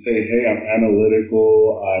experiences and say, hey, I'm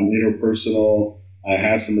analytical, I'm interpersonal, I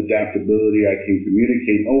have some adaptability, I can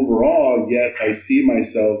communicate. Overall, yes, I see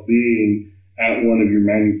myself being at one of your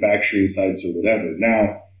manufacturing sites or whatever.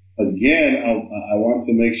 Now, again, I want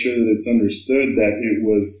to make sure that it's understood that it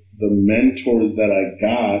was the mentors that I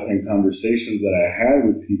got and conversations that I had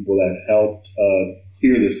with people that helped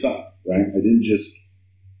clear this up, right? I didn't just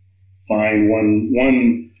find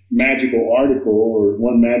one magical article or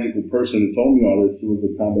one magical person who told me all this. It was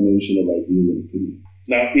a combination of ideas and opinions.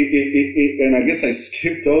 Now, and I guess I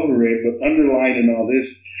skipped over it, but underlying in all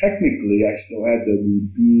this, technically, I still had to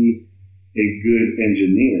be a good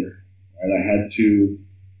engineer, right? I had to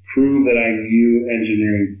prove that I knew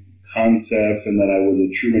engineering concepts and that I was a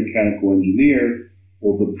true mechanical engineer.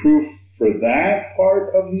 Well, the proof for that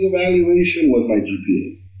part of the evaluation was my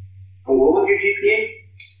GPA. What was your GPA?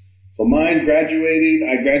 So I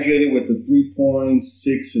graduated with a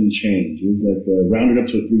 3.6 and change. It was like rounded up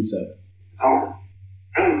to a 3.7. Oh,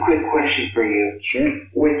 I have a quick question for you. Sure.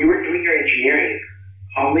 When you were doing your engineering,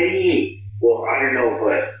 how many, well, I don't know,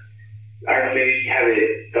 maybe you have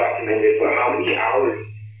it documented, but how many hours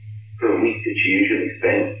per week did you usually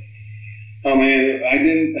spend? Oh man,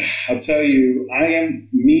 I'll tell you,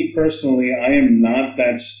 me personally, I am not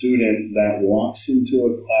that student that walks into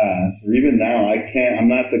a class, or even now, I'm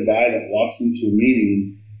not the guy that walks into a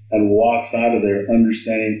meeting and walks out of there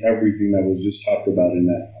understanding everything that was just talked about in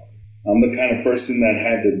that hour. I'm the kind of person that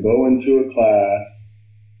had to go into a class,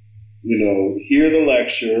 hear the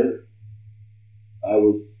lecture. I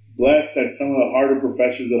was blessed that some of the harder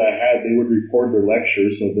professors that I had, they would record their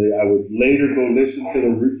lectures, so I would later go listen to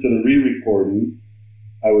the re-recording.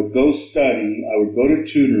 I would go study. I would go to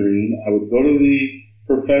tutoring. I would go to the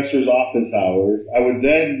professor's office hours. I would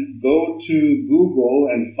then go to Google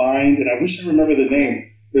and find, and I wish I remember the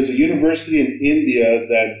name, there's a university in India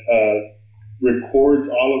that records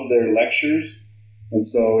all of their lectures. And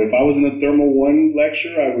so if I was in a Thermal 1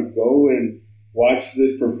 lecture, I would go and watch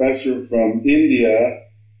this professor from India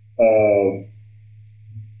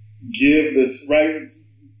give this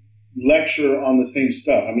lecture on the same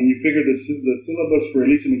stuff. I mean, you figure the syllabus for at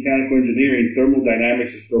least in mechanical engineering,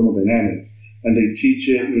 thermodynamics is thermodynamics, and they teach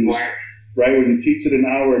it when you teach it an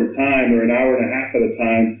hour at a time or an hour and a half at a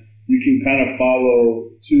time. You can kind of follow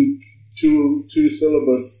two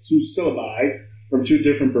syllabi from two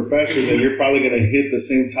different professors, and you're probably going to hit the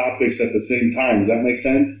same topics at the same time. Does that make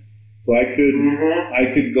sense? So I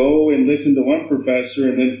could go and listen to one professor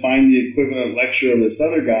and then find the equivalent lecture of this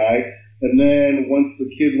other guy. And then once the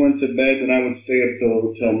kids went to bed, then I would stay up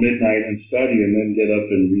till midnight and study and then get up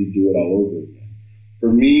and redo it all over again.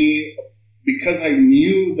 For me, because I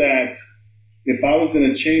knew that if I was going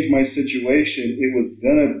to change my situation, it was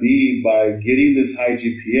going to be by getting this high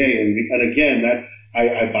GPA. And again,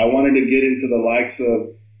 if I wanted to get into the likes of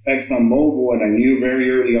ExxonMobil, and I knew very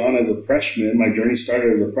early on as a freshman, my journey started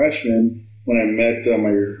as a freshman when I met my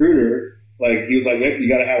recruiter. Like, he was like, you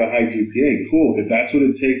got to have a high GPA. Cool. If that's what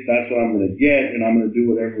it takes, that's what I'm going to get, and I'm going to do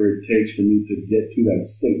whatever it takes for me to get to that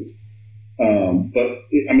state.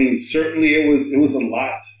 Certainly it was a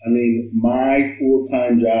lot. I mean, my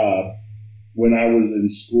full-time job when I was in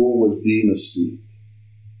school was being a student,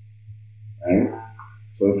 right?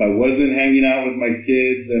 So if I wasn't hanging out with my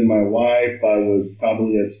kids and my wife, I was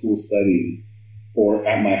probably at school studying or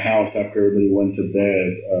at my house after everybody went to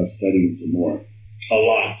bed studying some more. A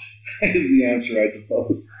lot is the answer, I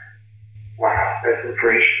suppose. Wow, that's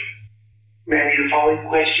inspirational. Man, your following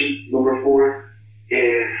question, number 4,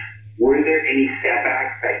 is, were there any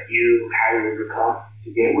setbacks that you had to overcome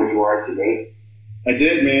to get where you are today? I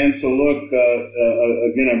did, man. So look,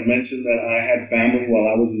 again, I've mentioned that I had family while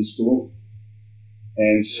I was in school.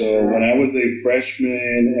 And so when I was a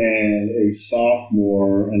freshman and a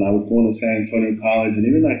sophomore, and I was going to San Antonio College, and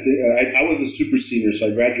even I was a super senior, so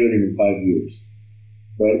I graduated in 5 years.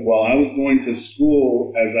 But while I was going to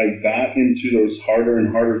school, as I got into those harder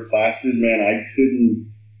and harder classes, man, I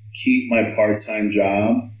couldn't keep my part-time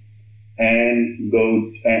job and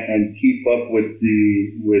go and keep up with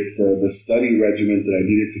the study regimen that I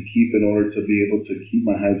needed to keep in order to be able to keep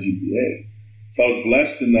my high GPA. So I was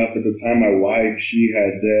blessed enough at the time. My wife, she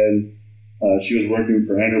was working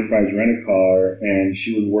for Enterprise Rent-A-Car, and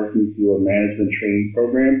she was working through a management training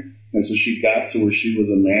program. And so she got to where she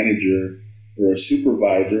was a manager or a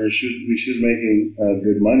supervisor. She was making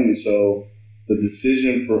good money. So the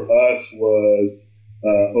decision for us was,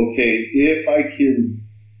 okay, if I can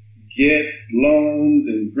get loans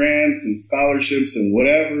and grants and scholarships and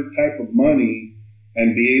whatever type of money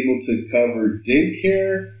and be able to cover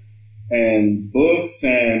daycare and books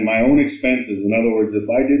and my own expenses. In other words, if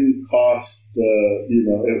I didn't cost,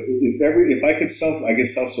 if I could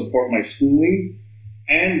self-support my schooling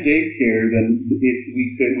and daycare, then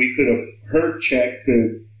we could have, her check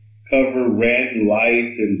could cover rent and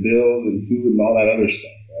light and bills and food and all that other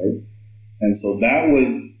stuff, right? And so that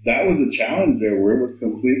was a challenge there, where it was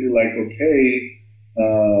completely like, okay,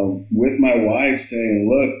 with my wife saying,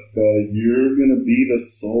 look, you're going to be the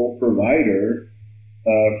sole provider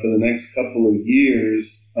for the next couple of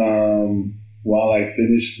years while I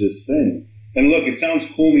finish this thing. And look, it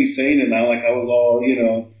sounds cool me saying it now, like I was all,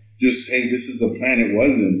 just, hey, this is the plan. It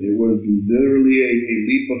wasn't. It was literally a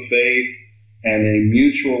leap of faith and a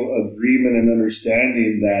mutual agreement and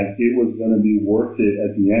understanding that it was going to be worth it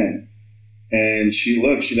at the end. And she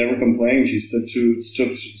never complained. She stuck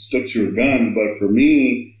to her guns. But for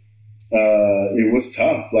me, it was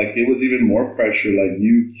tough. Like, it was even more pressure. Like,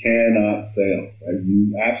 you cannot fail. Right?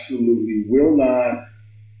 You absolutely will not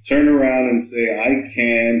turn around and say, I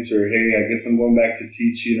can't, or hey, I guess I'm going back to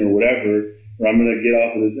teaching or whatever, or I'm going to get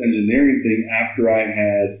off of this engineering thing after I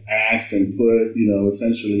had asked and put,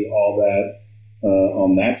 essentially all that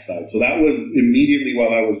on that side. So that was immediately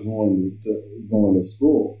while I was going to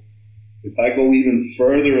school. If I go even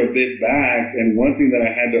further a bit back, and one thing that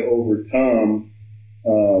I had to overcome,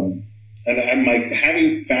 and having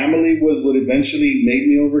family was what eventually made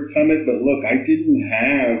me overcome it. But look, I didn't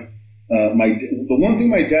have the one thing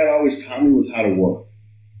my dad always taught me was how to work.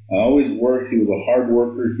 I always worked. He was a hard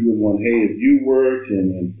worker. He was one, hey, if you work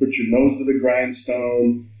and put your nose to the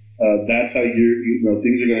grindstone, that's how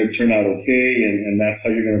things are going to turn out okay, and that's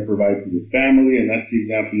how you're going to provide for your family, and that's the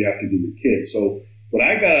example you have to give your kids. So what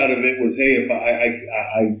I got out of it was, hey, if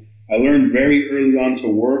I learned very early on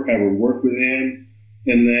to work, I would work with him.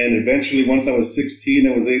 And then eventually, once I was 16,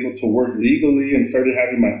 I was able to work legally and started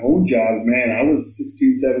having my own jobs. Man, I was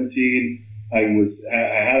 16, 17. I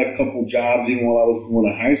had a couple jobs even while I was going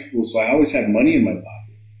to high school. So I always had money in my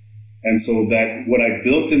pocket. And so that what I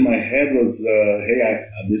built in my head was, hey,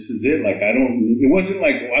 this is it. Like, it wasn't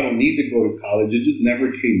like, I don't need to go to college. It just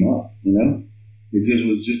never came up, It just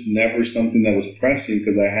was never something that was pressing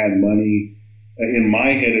because I had money. In my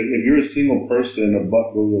head, if you're a single person, a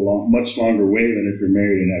buck goes a much longer way than if you're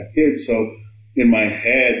married and have kids. So in my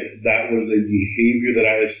head, that was a behavior that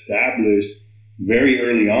I established very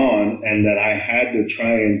early on and that I had to try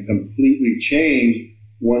and completely change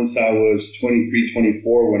once I was 23,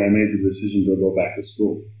 24 when I made the decision to go back to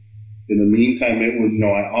school. In the meantime, it was,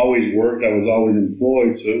 I always worked. I was always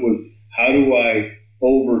employed. So it was, how do I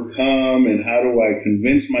overcome and how do I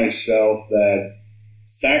convince myself that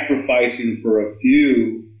sacrificing for a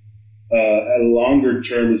few at a longer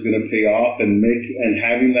term is going to pay off, and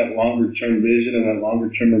having that longer term vision and that longer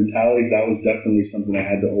term mentality, that was definitely something I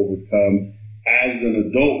had to overcome as an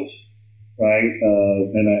adult, right?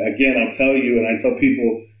 I'll tell you, and I tell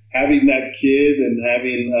people, having that kid and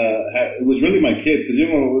having it was really my kids, because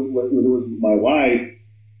even when it was my wife,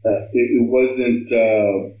 it wasn't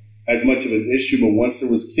as much of an issue, but once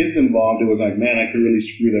there was kids involved, it was like, man, I could really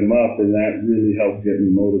screw them up, and that really helped get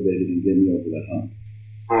me motivated and get me over that hump.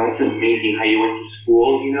 It's amazing how you went to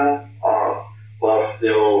school, while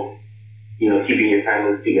still, keeping your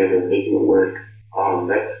family together and making it work.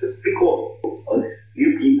 That's pretty cool. A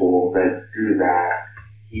few people that do that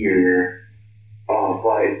here,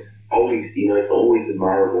 but it's always, it's always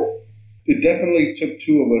admirable. It definitely took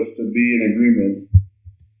two of us to be in agreement.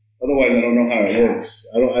 Otherwise, I don't know how it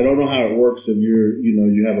works. I don't know how it works if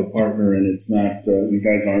you have a partner and it's not, you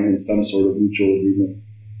guys aren't in some sort of mutual agreement.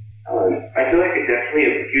 I feel like definitely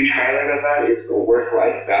a huge highlight of that is the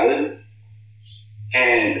work-life balance.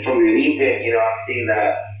 And from your LinkedIn, I'm seeing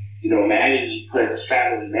that, Manny puts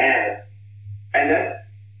family man. And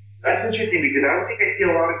that's interesting because I don't think I see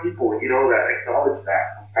a lot of people, that acknowledge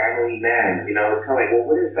that, family man. It's kind of like, well,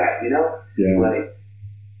 what is that, Yeah.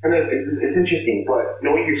 And it's interesting, but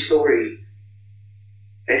knowing your story,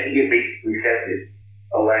 I think it basically says it,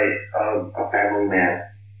 a family man.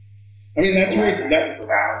 I mean, that's where the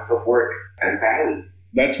balance of work and family.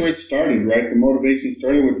 That's where it started, right? The motivation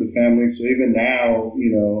started with the family. So even now,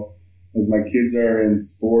 as my kids are in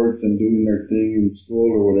sports and doing their thing in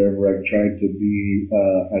school or whatever, I've tried to be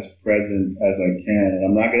as present as I can. And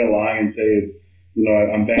I'm not going to lie and say it's,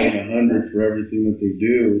 I'm batting 100 for everything that they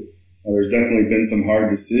do. There's definitely been some hard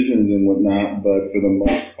decisions and whatnot, but for the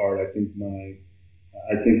most part, I think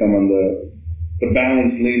I'm on the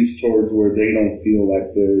balance leans towards where they don't feel like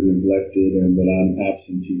they're neglected and that I'm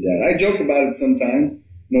absentee dad. I joke about it sometimes,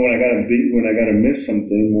 when I gotta miss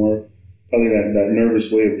something, more probably that nervous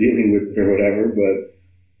way of dealing with it or whatever. But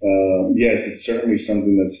yes, it's certainly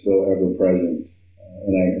something that's still ever present,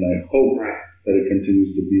 and I hope that it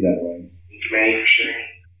continues to be that way. Thank you, Manny, for sharing.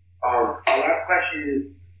 Our last question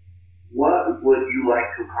is, what would you like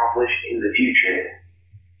to accomplish in the future?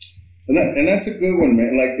 And that's a good one,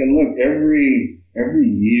 man. And look, every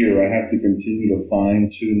year I have to continue to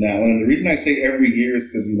fine tune that one. And the reason I say every year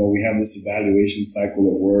is because, we have this evaluation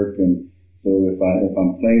cycle at work. And so if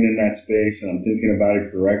I'm playing in that space and I'm thinking about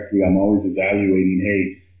it correctly, I'm always evaluating,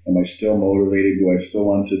 hey, am I still motivated? Do I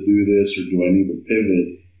still want to do this, or do I need to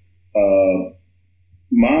pivot?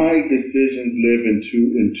 My decisions live in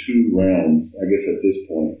two realms, I guess, at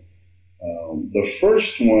this point. The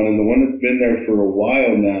first one, and the one that's been there for a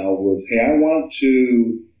while now, was, hey, I want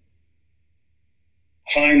to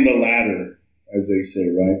climb the ladder as they say,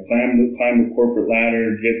 right? Climb the corporate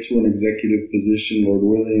ladder, get to an executive position, Lord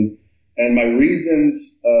willing. And my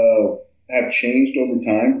reasons have changed over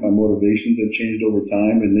time. My motivations have changed over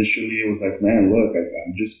time. Initially, it was like, man, look,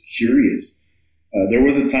 I'm just curious. There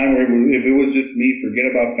was a time where if it was just me, forget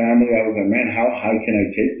about family, I was like, man, how high can I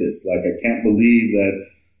take this? Like, I can't believe that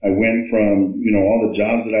I went from, all the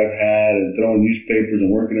jobs that I've had and throwing newspapers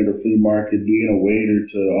and working at a flea market, being a waiter,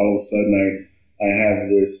 to all of a sudden I have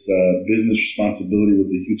this business responsibility with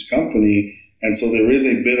a huge company. And so there is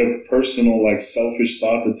a bit of personal, like, selfish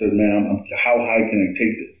thought that says, man, how high can I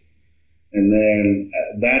take this? And then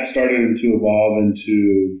that started to evolve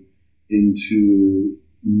into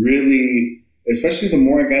really, especially the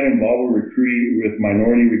more I got involved with recruiting, with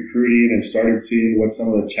minority recruiting, and started seeing what some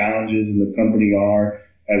of the challenges in the company are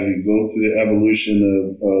as we go through the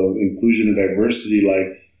evolution of inclusion and diversity.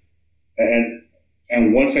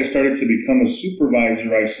 And once I started to become a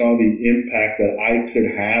supervisor, I saw the impact that I could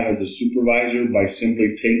have as a supervisor by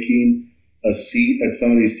simply taking a seat at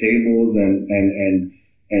some of these tables and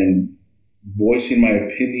voicing my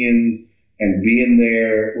opinions and being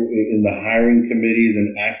there in the hiring committees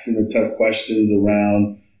and asking the tough questions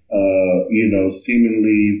around,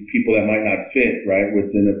 seemingly people that might not fit, right,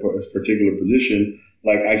 within a particular position.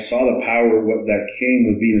 Like, I saw the power of what that came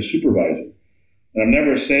with being a supervisor. And I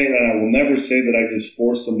will never say that I just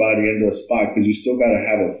force somebody into a spot, because you still got to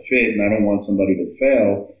have a fit, and I don't want somebody to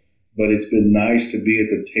fail. But it's been nice to be at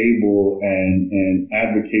the table and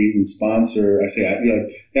advocate and sponsor.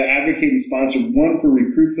 Advocate and sponsor, one, for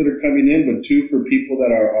recruits that are coming in, but two, for people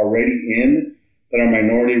that are already in, that are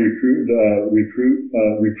minority recruits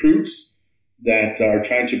that are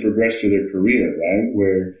trying to progress through their career, right?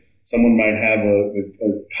 Where someone might have a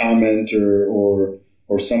comment or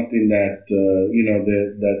something that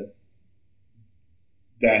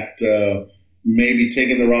may be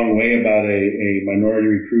taken the wrong way about a minority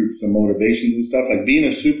recruit, some motivations and stuff. Like, being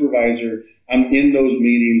a supervisor, I'm in those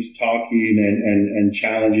meetings talking and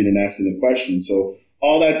challenging and asking the questions. So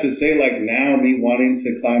all that to say, like, now me wanting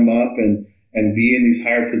to climb up and be in these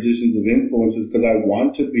higher positions of influence is because I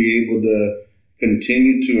want to be able to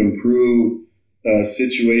continue to improve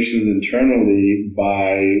situations internally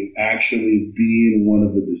by actually being one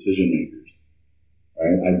of the decision makers.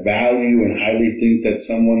 Right? I value and highly think that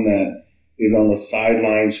someone that is on the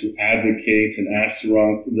sidelines, who advocates and asks the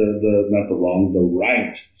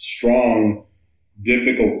right, strong,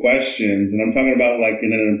 difficult questions. And I'm talking about, like,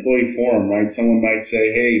 in an employee forum, right? Someone might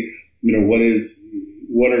say, hey,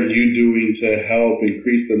 what are you doing to help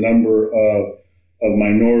increase the number of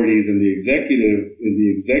minorities in the executive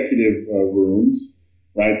rooms,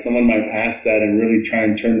 right? Someone might ask that and really try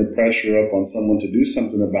and turn the pressure up on someone to do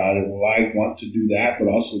something about it. Well, I want to do that, but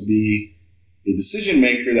also be a decision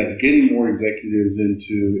maker that's getting more executives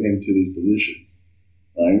into these positions,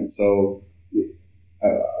 right? So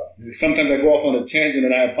sometimes I go off on a tangent,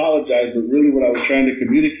 and I apologize, but really what I was trying to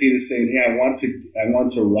communicate is saying, hey, I want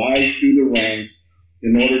to rise through the ranks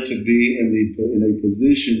in order to be in a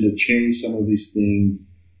position to change some of these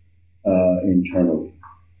things internally.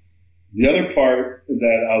 The other part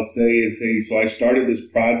that I'll say is, hey, so I started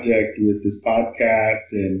this project with this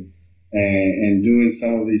podcast and doing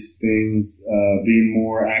some of these things, being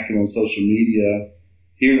more active on social media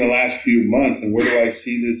here in the last few months. And where do I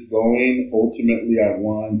see this going? Ultimately, I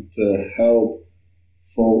want to help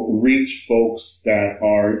reach folks that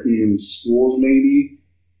are in schools, maybe,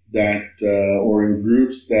 or in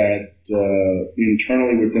groups that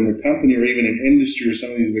internally within the company, or even in industry, or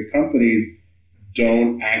some of these big companies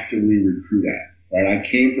don't actively recruit at. Right? I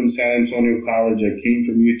came from San Antonio College. I came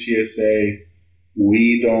from UTSA.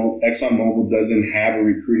 ExxonMobil doesn't have a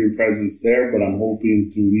recruiting presence there, but I'm hoping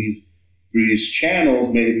through these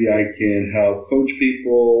channels, maybe I can help coach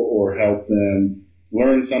people or help them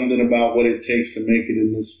learn something about what it takes to make it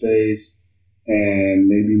in this space, and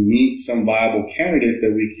maybe meet some viable candidate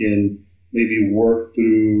that we can maybe work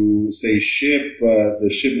through, say, the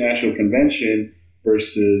SHIP National Convention,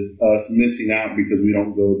 versus us missing out because we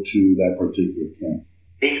don't go to that particular camp.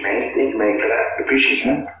 Thanks, man, for that. Appreciate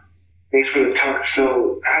that. Thanks for the talk.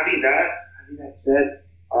 So, having that said,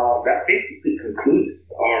 that basically concludes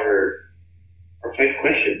our 5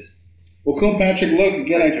 questions. Well, cool, Patrick. Look,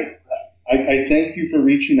 again, I thank you for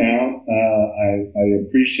reaching out. I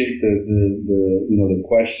appreciate the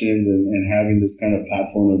questions and having this kind of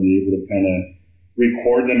platform to be able to kind of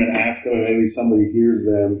record them and ask them, and maybe somebody hears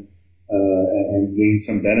them and gain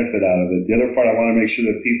some benefit out of it. The other part I want to make sure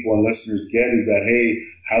that people and listeners get is that, hey,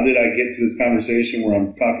 how did I get to this conversation where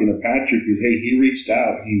I'm talking to Patrick? Is, hey, he reached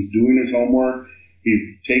out. He's doing his homework.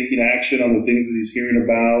 He's taking action on the things that he's hearing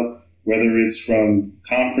about. whether it's from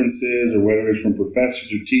conferences or whether it's from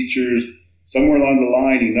professors or teachers. Somewhere along the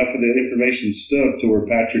line, enough of the information stuck to where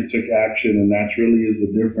Patrick took action, and that really is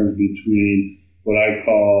the difference between what I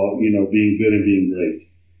call, being good and being great.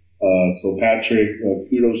 So Patrick,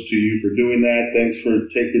 kudos to you for doing that. Thanks for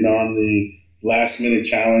taking on the last-minute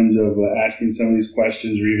challenge of asking some of these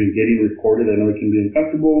questions or even getting recorded. I know it can be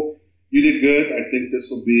uncomfortable. You did good. I think this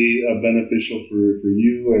will be beneficial for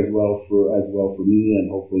you as well for me, and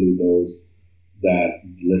hopefully those that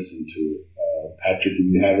listen to it. Patrick, if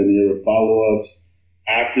you have any other follow-ups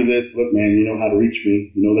after this, look, man, you know how to reach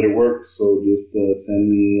me. You know that it works, so just send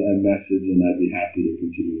me a message, and I'd be happy to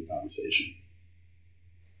continue the conversation.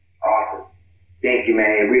 Awesome. Thank you, man.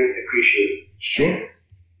 I really appreciate it. Sure.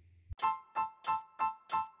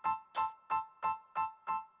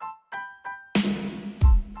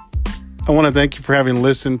 I want to thank you for having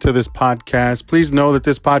listened to this podcast. Please know that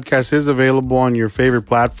this podcast is available on your favorite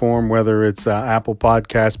platform, whether it's Apple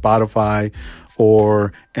Podcast, Spotify,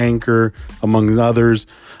 or Anchor, among others.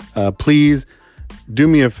 Please do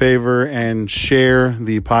me a favor and share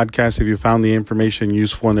the podcast if you found the information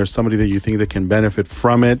useful and there's somebody that you think that can benefit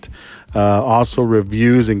from it. Also,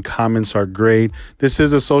 reviews and comments are great. This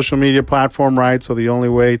is a social media platform, right? So the only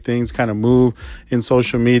way things kind of move in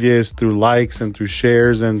social media is through likes and through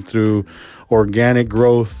shares and through organic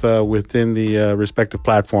growth within the respective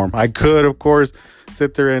platform. I could, of course,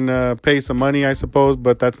 sit there and pay some money, I suppose,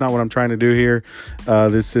 but that's not what I'm trying to do here.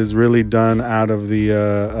 This is really done out of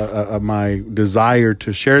the my desire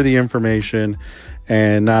to share the information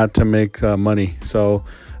and not to make money. So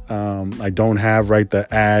I don't have the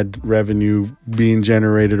ad revenue being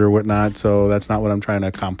generated or whatnot. So that's not what I'm trying to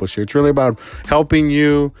accomplish here. It's really about helping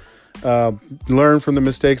you learn from the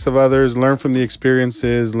mistakes of others, learn from the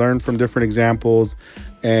experiences, learn from different examples,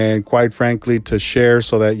 and quite frankly, to share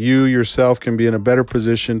so that you yourself can be in a better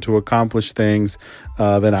position to accomplish things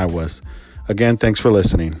than I was. Again, thanks for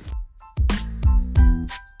listening.